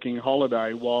working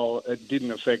holiday while it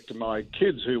didn't affect my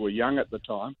kids who were young at the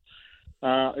time.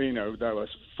 They were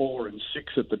 4 and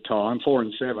 6 at the time, 4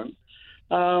 and 7.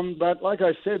 But like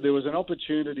I said, there was an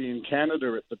opportunity in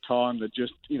Canada at the time that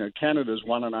just, Canada's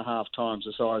 1.5 times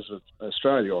the size of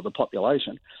Australia, or the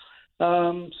population.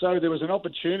 So there was an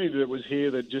opportunity that was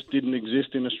here that just didn't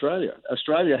exist in Australia.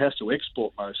 Australia has to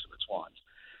export most of its wines.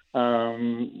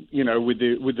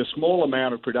 With the small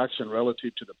amount of production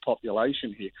relative to the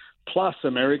population here, plus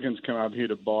Americans come up here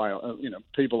to buy,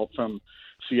 people from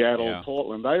Seattle,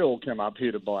 Portland, they all come up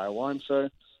here to buy a wine. So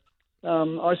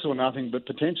I saw nothing but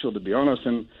potential, to be honest.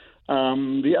 And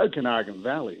the Okanagan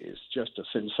Valley is just a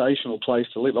sensational place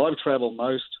to live. I've traveled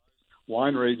most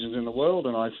wine regions in the world,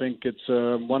 and I think it's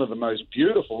one of the most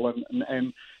beautiful,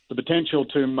 and the potential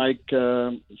to make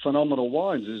phenomenal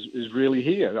wines is really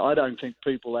here. I don't think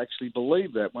people actually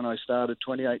believed that when I started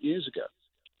 28 years ago.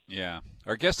 Yeah.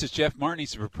 Our guest is Jeff Martin.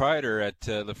 He's the proprietor at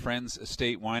La Friends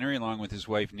Estate Winery, along with his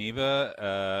wife, Neva.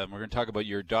 We're going to talk about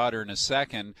your daughter in a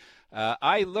second.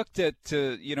 I looked at,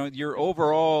 your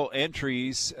overall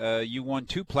entries. You won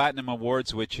 2 Platinum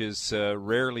Awards, which is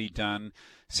rarely done,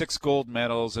 6 gold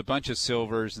medals, a bunch of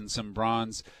silvers, and some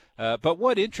bronze. But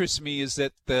what interests me is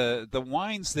that the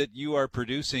wines that you are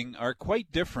producing are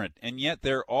quite different, and yet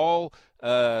they're all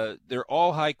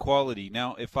high quality.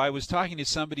 Now, if I was talking to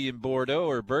somebody in Bordeaux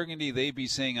or Burgundy, they'd be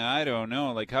saying, I don't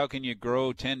know, like, how can you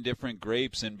grow 10 different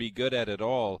grapes and be good at it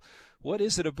all? What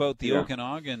is it about the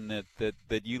Okanagan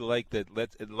that you like that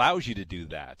allows you to do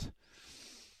that?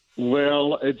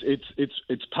 Well,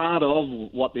 it's part of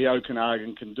what the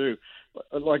Okanagan can do.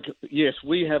 Like, yes,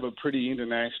 we have a pretty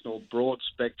international, broad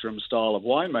spectrum style of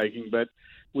winemaking, but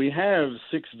we have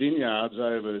 6 vineyards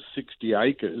over 60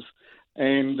 acres.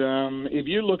 And if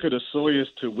you look at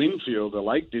Osoyoos to Winfield, the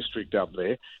Lake District up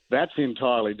there, that's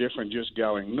entirely different just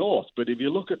going north. But if you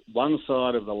look at one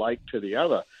side of the lake to the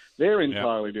other, they're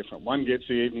entirely different. One gets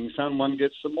the evening sun, one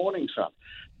gets the morning sun.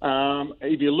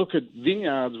 If you look at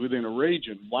vineyards within a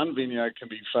region, one vineyard can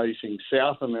be facing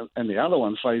south and the other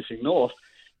one facing north.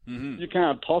 Mm-hmm. You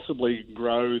can't possibly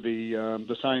grow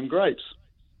the same grapes.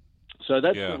 So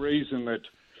that's the reason that,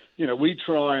 we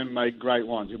try and make great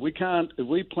wines. If we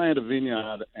plant a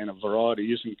vineyard and a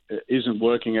variety isn't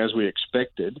working as we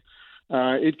expected,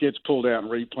 it gets pulled out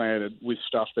and replanted with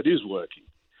stuff that is working.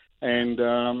 And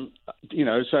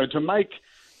so to make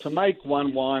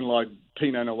one wine like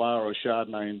Pinot Noir or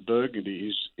Chardonnay in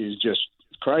Burgundy is just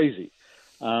crazy.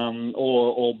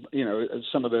 Or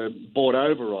some of the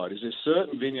Bordeaux varieties. There's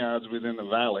certain vineyards within the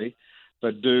valley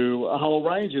that do a whole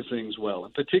range of things well,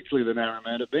 and particularly the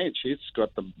Naramata Bench. It's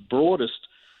got the broadest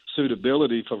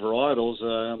suitability for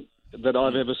varietals that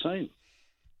I've ever seen.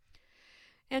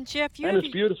 And Jeff, it's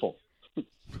beautiful.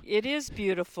 It is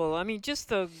beautiful. I mean, just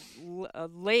the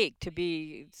lake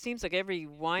it seems like every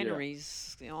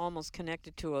winery's almost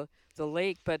connected to the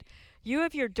lake, but you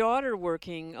have your daughter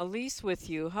working, Elise, with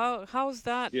you. How's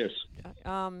that? Yes.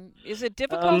 Is it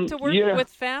difficult to work with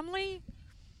family?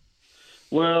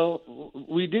 Well,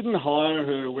 we didn't hire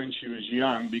her when she was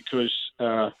young because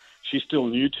she still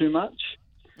knew too much.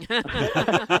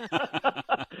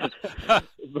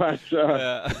 But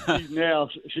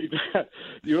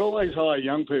you always hire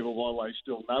young people while they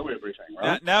still know everything,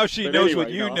 right? Now she knows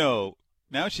what you know.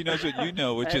 Now she knows what you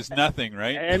know, which is nothing,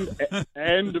 right?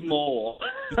 And more.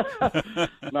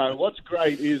 No, what's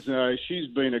great is she's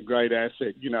been a great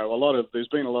asset. There's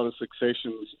been a lot of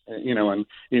successions, and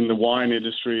in the wine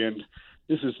industry, and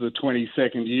this is the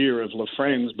 22nd year of La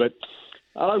Friends. But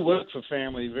I worked for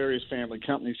various family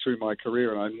companies through my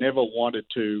career, and I never wanted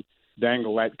to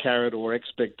dangle that carrot or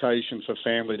expectation for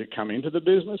family to come into the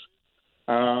business.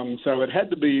 So it had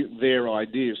to be their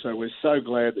idea. So we're so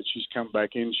glad that she's come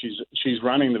back in. She's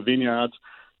running the vineyards.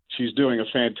 She's doing a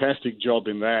fantastic job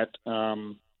in that.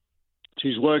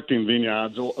 She's worked in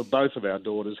vineyards. Both of our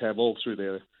daughters have all through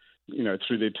their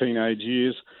teenage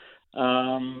years.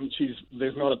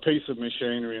 There's not a piece of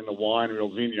machinery in the winery or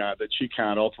vineyard that she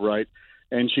can't operate,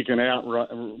 and she can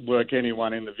outwork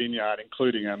anyone in the vineyard,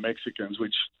 including our Mexicans,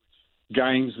 which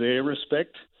gains their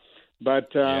respect.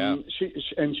 But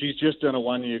she's just done a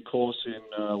 1-year course in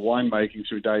winemaking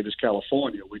through Davis,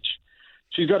 California, which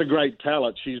she's got a great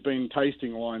palate. She's been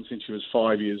tasting wine since she was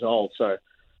 5 years old. So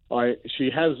she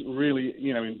has really,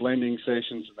 in blending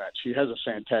sessions and that, she has a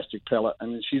fantastic palate,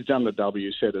 and she's done the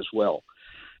W set as well.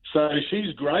 So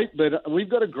she's great, but we've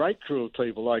got a great crew of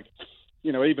people. Like,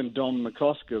 even Don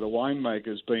McCosker, the winemaker,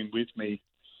 has been with me.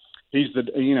 He's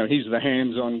the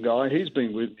hands-on guy. He's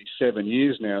been with me 7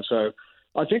 years now. So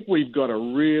I think we've got a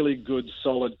really good,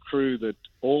 solid crew that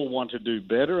all want to do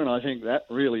better, and I think that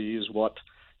really is what,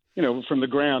 from the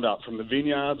ground up, from the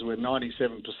vineyards, we're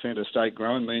 97% estate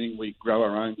grown, meaning we grow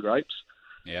our own grapes.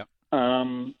 Yeah.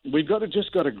 We've got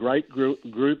a great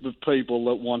group of people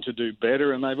that want to do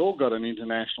better, and they've all got an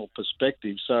international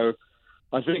perspective. So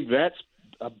I think that's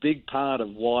a big part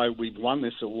of why we've won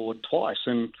this award twice.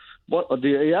 And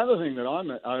the other thing that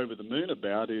I'm over the moon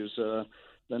about is the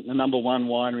number one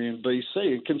winery in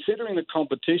BC. And considering the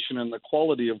competition and the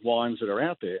quality of wines that are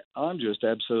out there, I'm just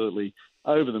absolutely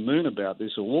over the moon about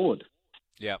this award.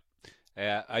 Yeah.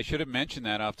 I should have mentioned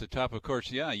that off the top. Of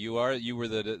course, yeah, you were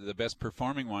the best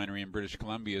performing winery in British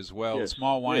Columbia as well. Yes.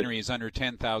 Small winery is under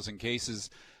 10,000 cases.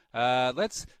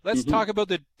 Let's talk about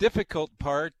the difficult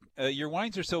part. Your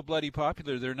wines are so bloody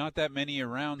popular; there are not that many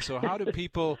around. So how do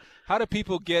people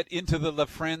get into the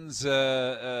LaFrenz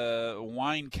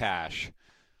wine cache?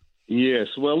 Yes,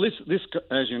 well, this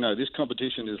as you know, this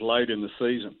competition is late in the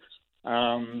season.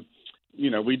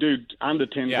 We do under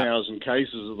 10,000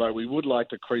 cases, although we would like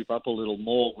to creep up a little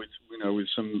more with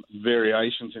some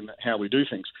variations in how we do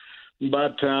things.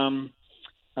 But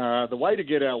the way to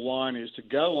get our wine is to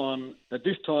go on at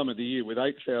this time of the year with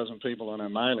 8,000 people on our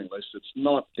mailing list. It's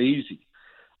not easy.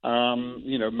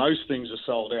 Most things are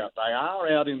sold out. They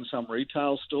are out in some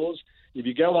retail stores. If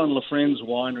you go on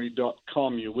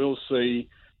lafrenzwinery.com, you will see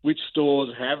which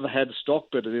stores have had stock,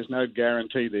 but there's no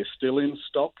guarantee they're still in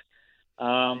stock.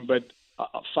 But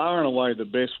far and away the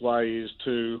best way is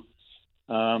to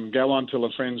go on to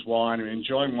LaFrenz Winery and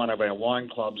join one of our wine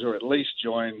clubs, or at least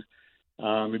join,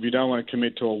 if you don't want to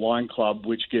commit to a wine club,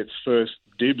 which gets first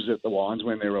dibs at the wines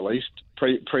when they're released,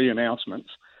 pre-announcements,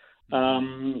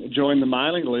 join the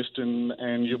mailing list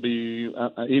and you'll be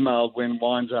emailed when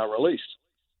wines are released.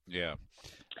 Yeah.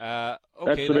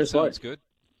 Okay, that sounds good.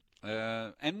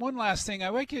 And one last thing, I'd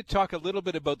like you to talk a little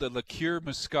bit about the Liqueur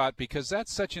Muscat, because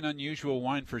that's such an unusual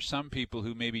wine for some people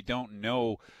who maybe don't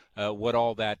know what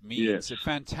all that means. Yes. A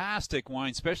fantastic wine,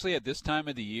 especially at this time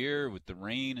of the year with the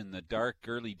rain and the dark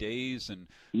early days. And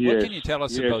what can you tell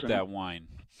us about that wine?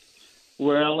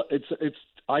 Well,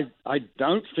 I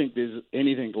don't think there's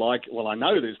anything like it. Well, I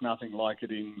know there's nothing like it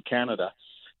in Canada,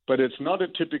 but it's not a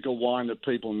typical wine that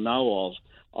people know of.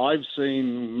 I've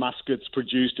seen muskets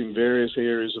produced in various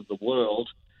areas of the world,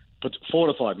 but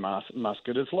fortified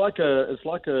muscat. It's like a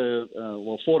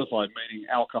fortified meaning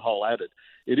alcohol added.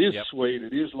 It is sweet.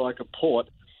 It is like a port,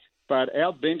 but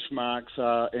our benchmarks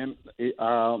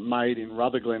are made in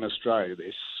Rutherglen, Australia.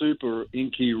 They're super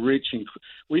inky, rich.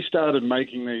 We started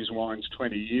making these wines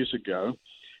 20 years ago,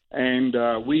 and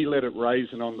we let it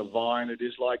raisin on the vine. It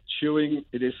is like chewing.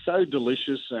 It is so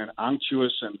delicious and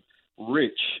unctuous and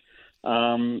rich.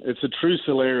 It's a true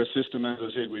Solera system, as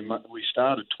I said. We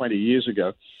started 20 years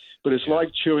ago, but it's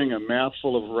like chewing a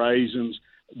mouthful of raisins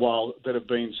that have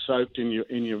been soaked in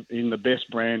the best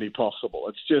brandy possible.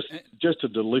 It's just a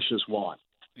delicious wine.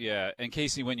 Yeah, and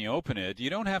Casey, when you open it, you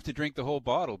don't have to drink the whole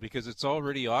bottle because it's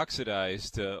already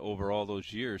oxidized over all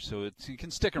those years, so it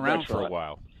can stick around for a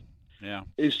while. Yeah,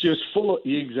 it's just full of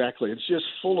It's just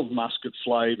full of muscat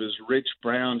flavors, rich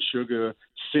brown sugar,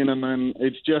 cinnamon.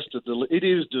 It's just it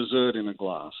is dessert in a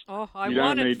glass. Oh, you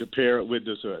don't need to pair it with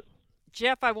dessert.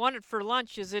 Jeff, I want it for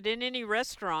lunch. Is it in any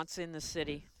restaurants in the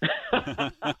city?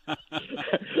 It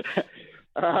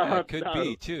could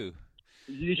be too.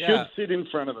 You should sit in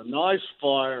front of a nice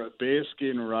fire, a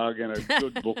bearskin rug, and a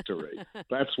good book to read.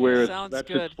 That's where that's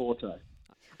its forte.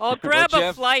 I'll grab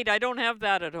a flight. I don't have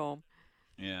that at home.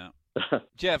 Yeah.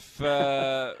 Jeff,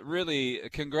 really,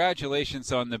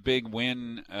 congratulations on the big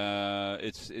win.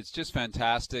 It's just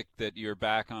fantastic that you're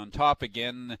back on top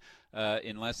again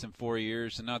in less than 4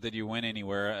 years. And not that you went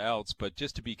anywhere else, but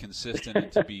just to be consistent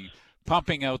and to be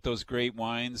pumping out those great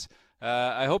wines.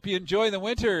 I hope you enjoy the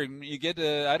winter. And you get,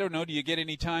 I don't know, do you get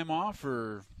any time off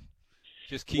or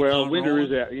just keep on winter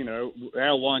rolling? is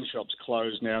our wine shop's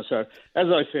closed now. So as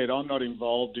I said, I'm not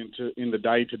involved in the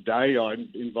day-to-day. I'm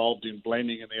involved in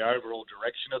blending and the overall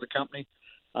direction of the company.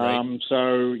 Right.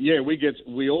 So yeah,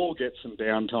 we all get some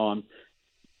downtime.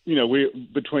 We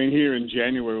between here and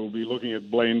January, we'll be looking at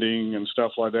blending and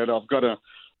stuff like that. I've got a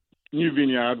new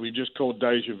vineyard we just called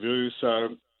Deja Vu,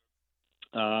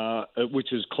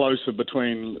 which is closer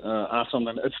between us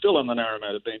it's still on the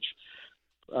Narromata bench.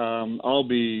 I'll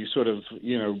be sort of,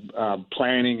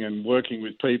 planning and working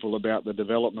with people about the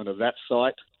development of that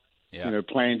site,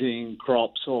 planting,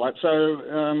 crops, all that.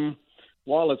 So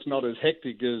while it's not as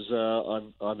hectic as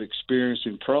I've experienced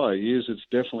in prior years, it's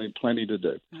definitely plenty to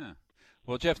do. Yeah.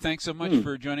 Well, Jeff, thanks so much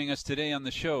for joining us today on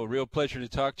the show. Real pleasure to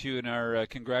talk to you, and our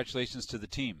congratulations to the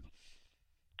team.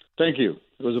 Thank you.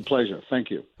 It was a pleasure.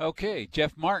 Thank you. Okay,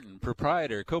 Jeff Martin,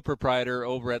 co-proprietor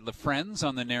over at La Friends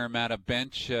on the Naramata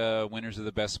bench, winners of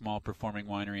the best small performing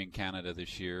winery in Canada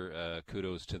this year.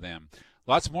 Kudos to them.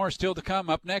 Lots more still to come.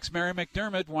 Up next, Mary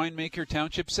McDermott, winemaker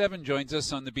Township 7, joins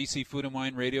us on the BC Food and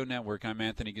Wine Radio Network. I'm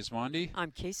Anthony Gismondi. I'm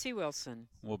Casey Wilson.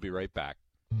 We'll be right back.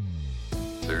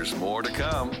 There's more to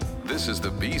come. This is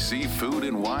the BC Food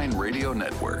and Wine Radio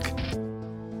Network.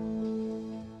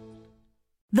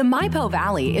 The Maipo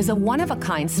Valley is a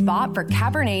one-of-a-kind spot for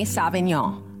Cabernet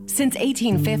Sauvignon. Since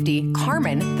 1850,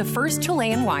 Carmen, the first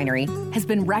Chilean winery, has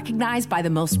been recognized by the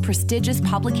most prestigious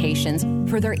publications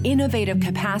for their innovative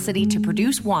capacity to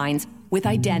produce wines with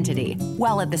identity,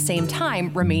 while at the same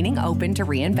time remaining open to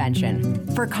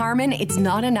reinvention. For Carmen, it's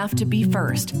not enough to be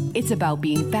first. It's about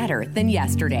being better than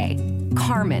yesterday.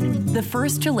 Carmen, the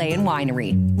first Chilean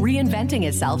winery, reinventing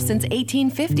itself since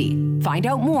 1850. Find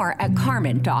out more at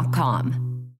carmen.com.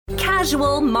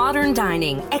 Casual, modern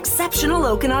dining, exceptional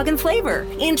Okanagan flavor.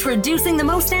 Introducing the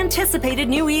most anticipated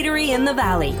new eatery in the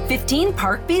valley, 15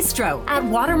 Park Bistro at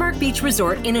Watermark Beach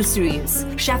Resort in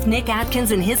Osoyoos. Chef Nick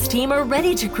Atkins and his team are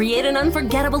ready to create an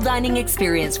unforgettable dining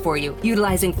experience for you,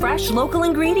 utilizing fresh local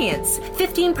ingredients.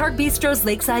 15 Park Bistro's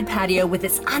lakeside patio with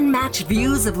its unmatched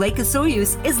views of Lake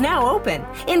Osoyoos is now open.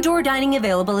 Indoor dining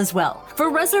available as well. For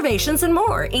reservations and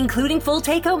more, including full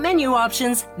takeout menu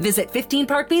options, visit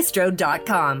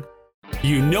 15parkbistro.com.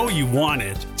 You know you want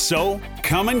it, so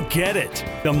come and get it.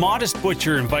 The Modest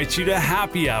Butcher invites you to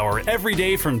happy hour every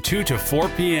day from 2 to 4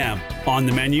 p.m. On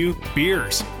the menu,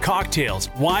 beers, cocktails,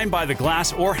 wine by the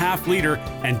glass or half liter,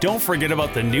 and don't forget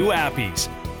about the new Appies.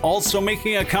 Also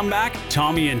making a comeback,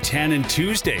 Tommy and Tannen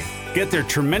Tuesday. Get their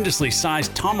tremendously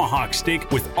sized tomahawk steak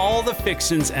with all the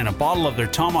fixins and a bottle of their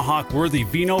tomahawk-worthy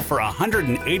vino for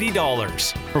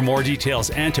 $180. For more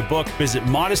details and to book, visit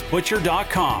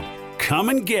modestbutcher.com. Come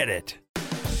and get it.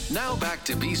 Now back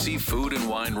to BC Food and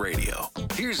Wine Radio.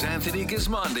 Here's Anthony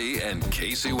Gismondi and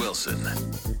Casey Wilson.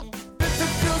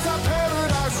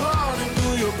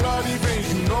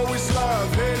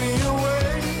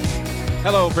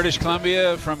 Hello, British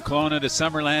Columbia, from Kelowna to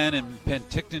Summerland and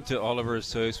Penticton to Oliver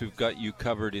Osoyoos. We've got you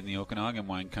covered in the Okanagan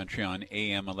wine country on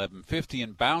AM 1150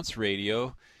 and Bounce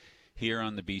Radio here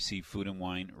on the BC Food and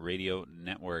Wine Radio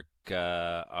Network.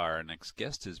 Our next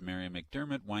guest is Mary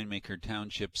McDermott, winemaker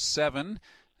Township 7.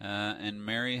 And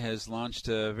Mary has launched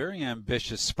a very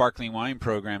ambitious sparkling wine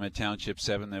program at Township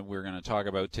 7 that we're going to talk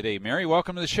about today. Mary,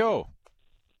 welcome to the show.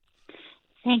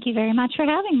 Thank you very much for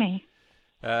having me.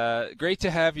 Great to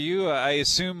have you. I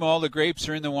assume all the grapes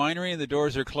are in the winery and the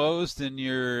doors are closed and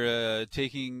you're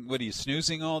taking, what are you,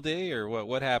 snoozing all day, or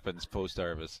what happens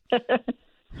post-harvest?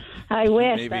 I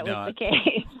wish Maybe that not. was the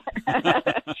case.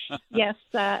 Yes,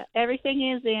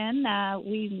 everything is in.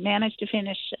 We managed to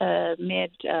finish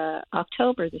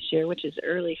mid-October this year, which is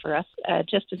early for us,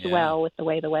 just as well with the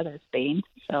way the weather's been.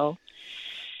 So,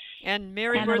 and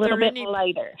Mary, and a little bit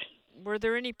lighter. Were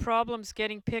there any problems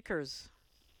getting pickers?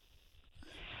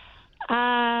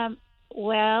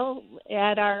 Well,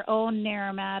 at our own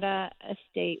Naramata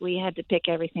estate, we had to pick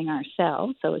everything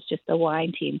ourselves, so it's just the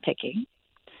wine team picking.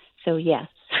 So, yes.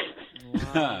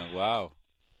 Wow.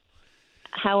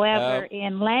 However,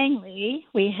 in Langley,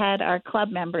 we had our club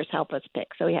members help us pick.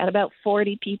 So we had about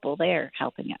 40 people there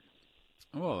helping us.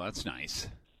 Well, that's nice.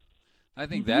 I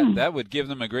think that would give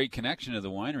them a great connection to the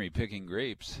winery, picking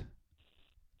grapes.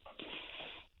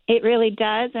 It really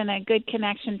does, and a good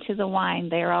connection to the wine.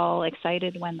 They're all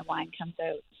excited when the wine comes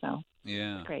out. So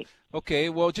yeah, great. Okay,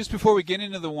 well, just before we get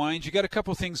into the wines, you got a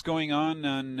couple things going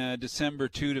on December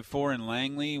 2 to 4 in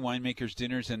Langley, winemakers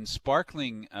dinners and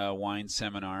sparkling wine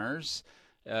seminars.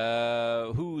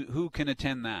 Who can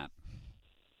attend that?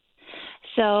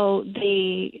 So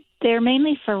they're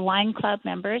mainly for wine club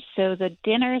members. So the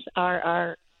dinners are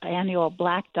our annual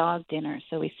Black Dog dinner.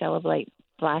 So we celebrate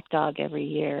Black Dog every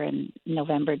year in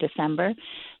November, December.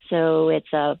 So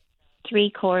it's a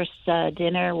 3-course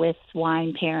dinner with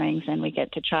wine pairings, and we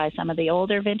get to try some of the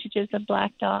older vintages of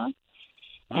Black Dog.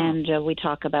 And we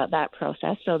talk about that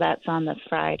process. So that's on the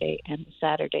Friday and the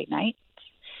Saturday night.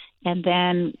 And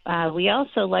then we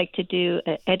also like to do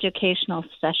educational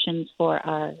sessions for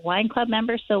our wine club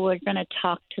members. So we're going to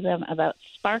talk to them about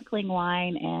sparkling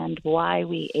wine and why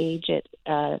we age it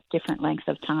different lengths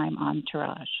of time on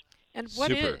Tirage. And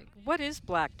what is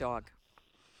Black Dog?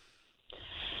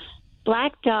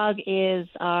 Black Dog is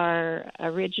our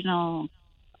original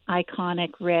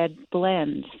iconic red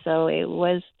blend. So it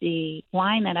was the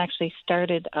wine that actually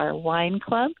started our wine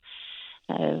club.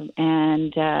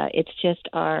 And it's just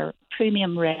our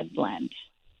premium red blend.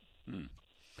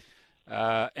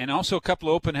 And also a couple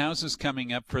of open houses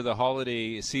coming up for the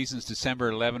holiday seasons,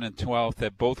 December 11th and 12th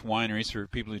at both wineries. For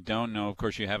people who don't know, of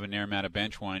course, you have a Naramata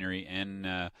Bench winery and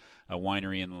a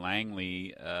winery in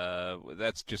Langley.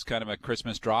 That's just kind of a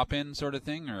Christmas drop-in sort of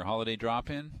thing, or holiday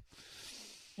drop-in?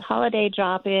 Holiday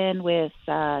drop-in with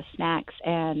snacks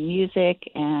and music,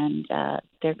 and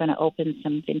they're going to open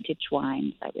some vintage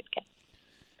wines, I would guess.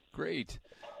 Great.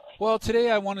 Well, today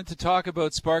I wanted to talk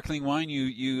about sparkling wine.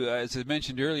 You, as I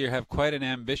mentioned earlier, have quite an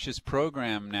ambitious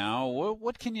program now.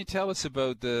 What can you tell us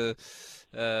about the,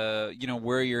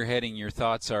 where you're heading? Your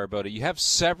thoughts are about it. You have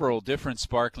several different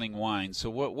sparkling wines.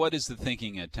 So what is the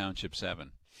thinking at Township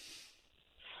 7?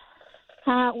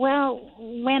 Well,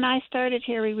 when I started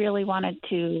here, we really wanted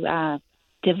to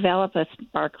develop a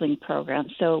sparkling program.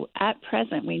 So at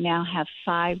present, we now have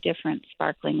 5 different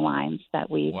sparkling wines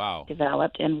that we've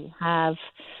developed, and we have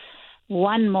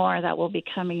one more that will be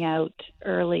coming out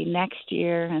early next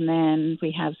year, and then we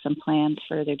have some plans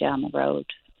further down the road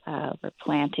for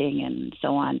planting and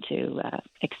so on to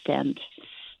extend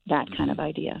that kind of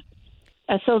idea.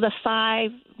 So the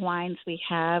 5 wines we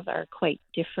have are quite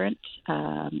different.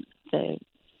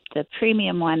 The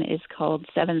premium one is called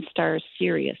 7 Stars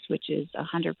Sirius, which is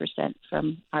 100%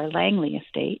 from our Langley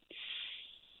estate.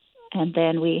 And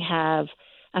then we have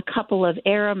a couple of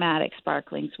aromatic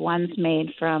sparklings. One's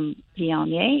made from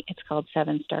Viognier. It's called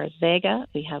 7 Stars Vega.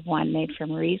 We have one made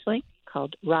from Riesling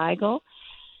called Rigel.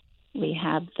 We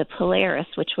have the Polaris,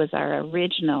 which was our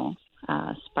original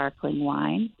sparkling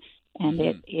wine, and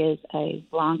it is a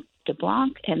Blanc de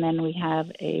Blanc. And then we have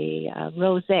a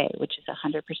Rosé, which is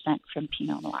 100% from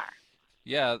Pinot Noir.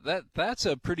 Yeah, that's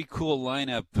a pretty cool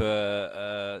lineup,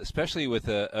 especially with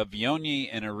a Viognier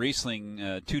and a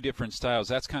Riesling, 2 different styles.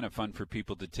 That's kind of fun for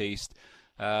people to taste.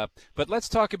 But let's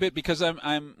talk a bit, because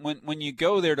when you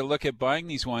go there to look at buying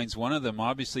these wines, one of them,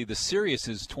 obviously, the Sirius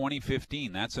is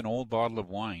 2015. That's an old bottle of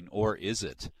wine, or is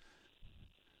it?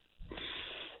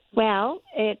 Well,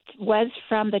 it was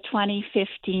from the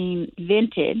 2015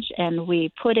 vintage, and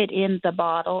we put it in the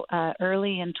bottle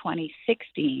early in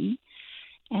 2016.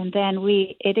 And then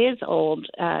it is old.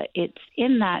 It's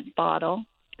in that bottle,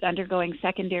 undergoing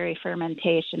secondary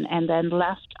fermentation, and then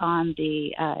left on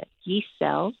the yeast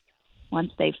cells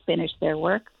once they've finished their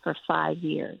work for 5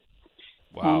 years.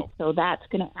 Wow. And so that's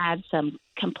going to add some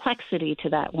complexity to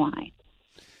that wine.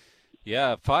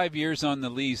 Yeah, 5 years on the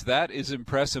lees. That is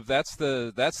impressive. That's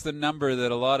the number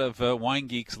that a lot of wine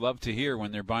geeks love to hear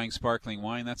when they're buying sparkling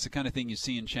wine. That's the kind of thing you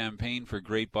see in Champagne for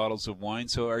great bottles of wine.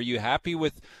 So are you happy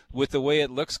with the way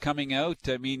it looks coming out?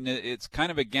 I mean, it's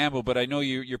kind of a gamble, but I know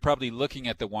you're probably looking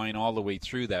at the wine all the way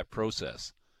through that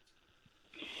process.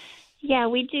 Yeah,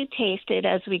 we do taste it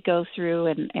as we go through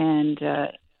and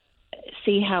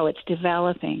see how it's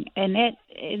developing. And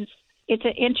it's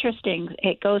interesting.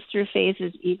 It goes through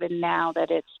phases even now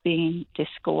that it's being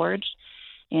disgorged,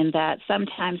 in that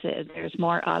sometimes there's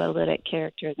more autolytic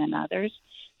character than others.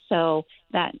 So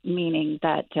that meaning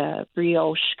that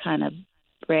brioche kind of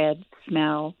bread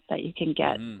smell that you can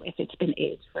get if it's been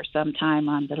aged for some time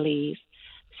on the lees.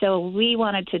 So we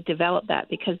wanted to develop that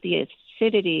because the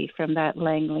acidity from that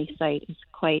Langley site is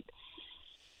quite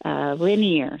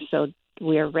linear. So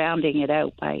we're rounding it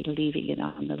out by leaving it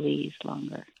on the lees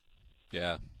longer.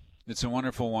 Yeah, it's a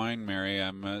wonderful wine, Mary.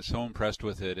 I'm so impressed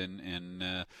with it, and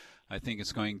I think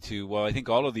it's going to. Well, I think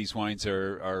all of these wines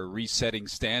are resetting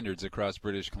standards across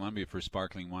British Columbia for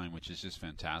sparkling wine, which is just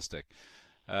fantastic.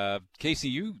 Casey,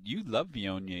 you love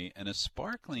Viognier, and a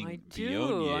sparkling I do.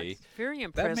 Viognier. It's very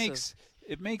impressive.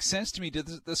 It makes sense to me.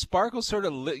 Does the sparkle sort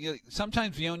of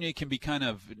sometimes Viognier can be kind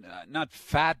of not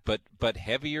fat but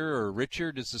heavier or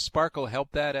richer. Does the sparkle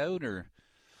help that out, or?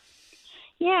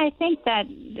 Yeah, I think that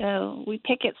we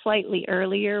pick it slightly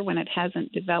earlier when it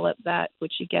hasn't developed that,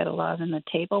 which you get a lot in the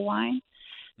table wine.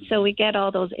 Mm-hmm. So we get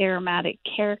all those aromatic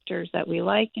characters that we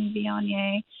like in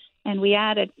Viognier, and we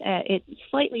added it's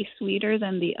slightly sweeter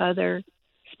than the other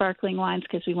sparkling wines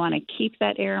because we want to keep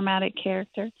that aromatic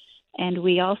character, and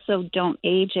we also don't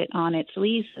age it on its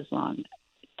lees as long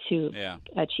to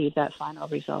achieve that final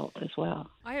result as well.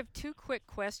 I have 2 quick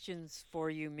questions for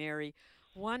you, Mary.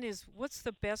 One is, what's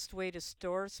the best way to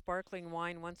store sparkling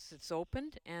wine once it's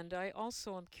opened? And I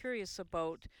also am curious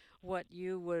about what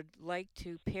you would like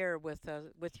to pair with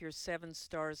your 7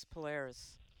 Stars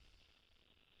Polaris.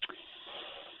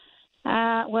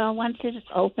 Well, once it's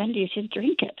opened, you should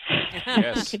drink it.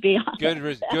 Yes. To be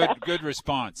honest. Good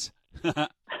response.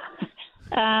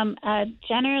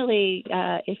 Generally,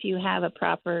 if you have a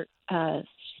proper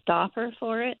stopper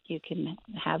for it, you can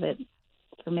have it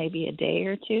for maybe a day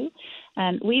or 2.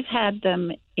 And we've had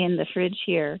them in the fridge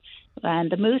here,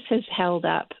 and the mousse has held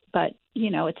up, but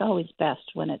it's always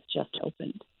best when it's just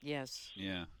opened. Yes.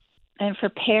 Yeah. And for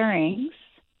pairings,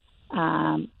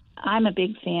 I'm a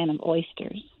big fan of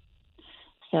oysters.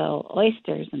 So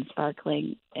oysters and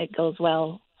sparkling, it goes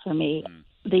well for me.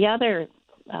 The other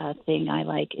thing I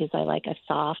like is I like a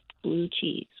soft blue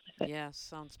cheese with it. Yeah,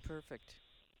 sounds perfect.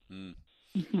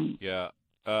 Yeah.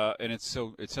 And it's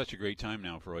such a great time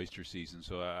now for oyster season,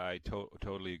 so I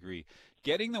totally agree.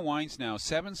 Getting the wines now,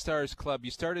 Seven Stars Club. You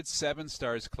started Seven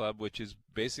Stars Club, which is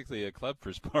basically a club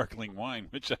for sparkling wine,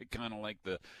 which I kind of like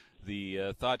the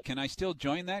thought. Can I still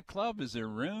join that club? Is there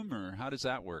room, or how does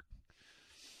that work?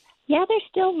 Yeah, there's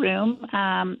still room.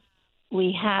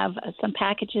 We have some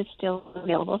packages still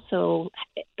available. So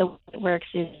the way it works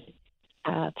is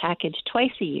package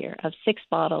twice a year of 6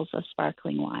 bottles of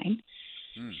sparkling wine.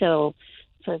 So,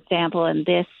 for example, in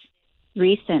this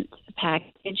recent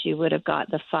package, you would have got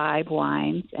the 5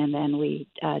 wines, and then we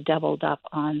doubled up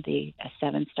on the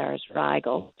Seven Stars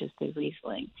Riegel, which is the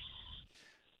Riesling.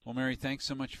 Well, Mary, thanks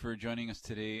so much for joining us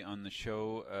today on the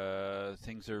show.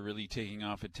 Things are really taking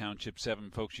off at Township 7.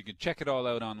 Folks, you can check it all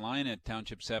out online at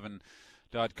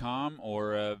township7.com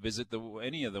or visit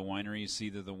any of the wineries,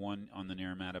 either the one on the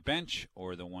Naramata Bench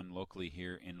or the one locally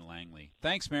here in Langley.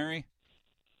 Thanks, Mary.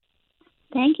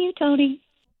 Thank you, Tony.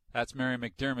 That's Mary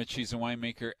McDermott. She's a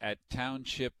winemaker at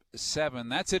Township 7.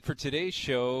 That's it for today's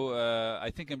show.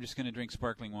 I think I'm just going to drink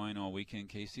sparkling wine all weekend.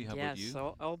 Casey, how about you? Yes,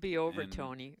 I'll be over,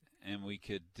 Tony. And we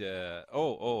could,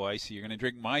 I see. You're going to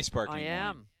drink my sparkling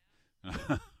wine. I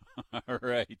am. All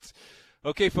right.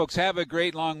 Okay, folks, have a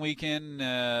great long weekend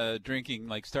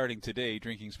starting today,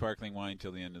 drinking sparkling wine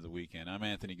till the end of the weekend. I'm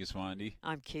Anthony Gismondi.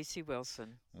 I'm Casey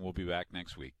Wilson. We'll be back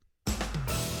next week.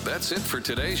 That's it for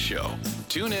today's show.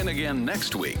 Tune in again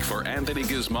next week for Anthony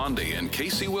Gismondi and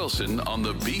Casey Wilson on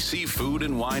the BC Food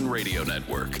and Wine Radio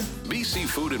Network. BC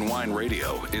Food and Wine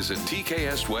Radio is a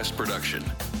TKS West production.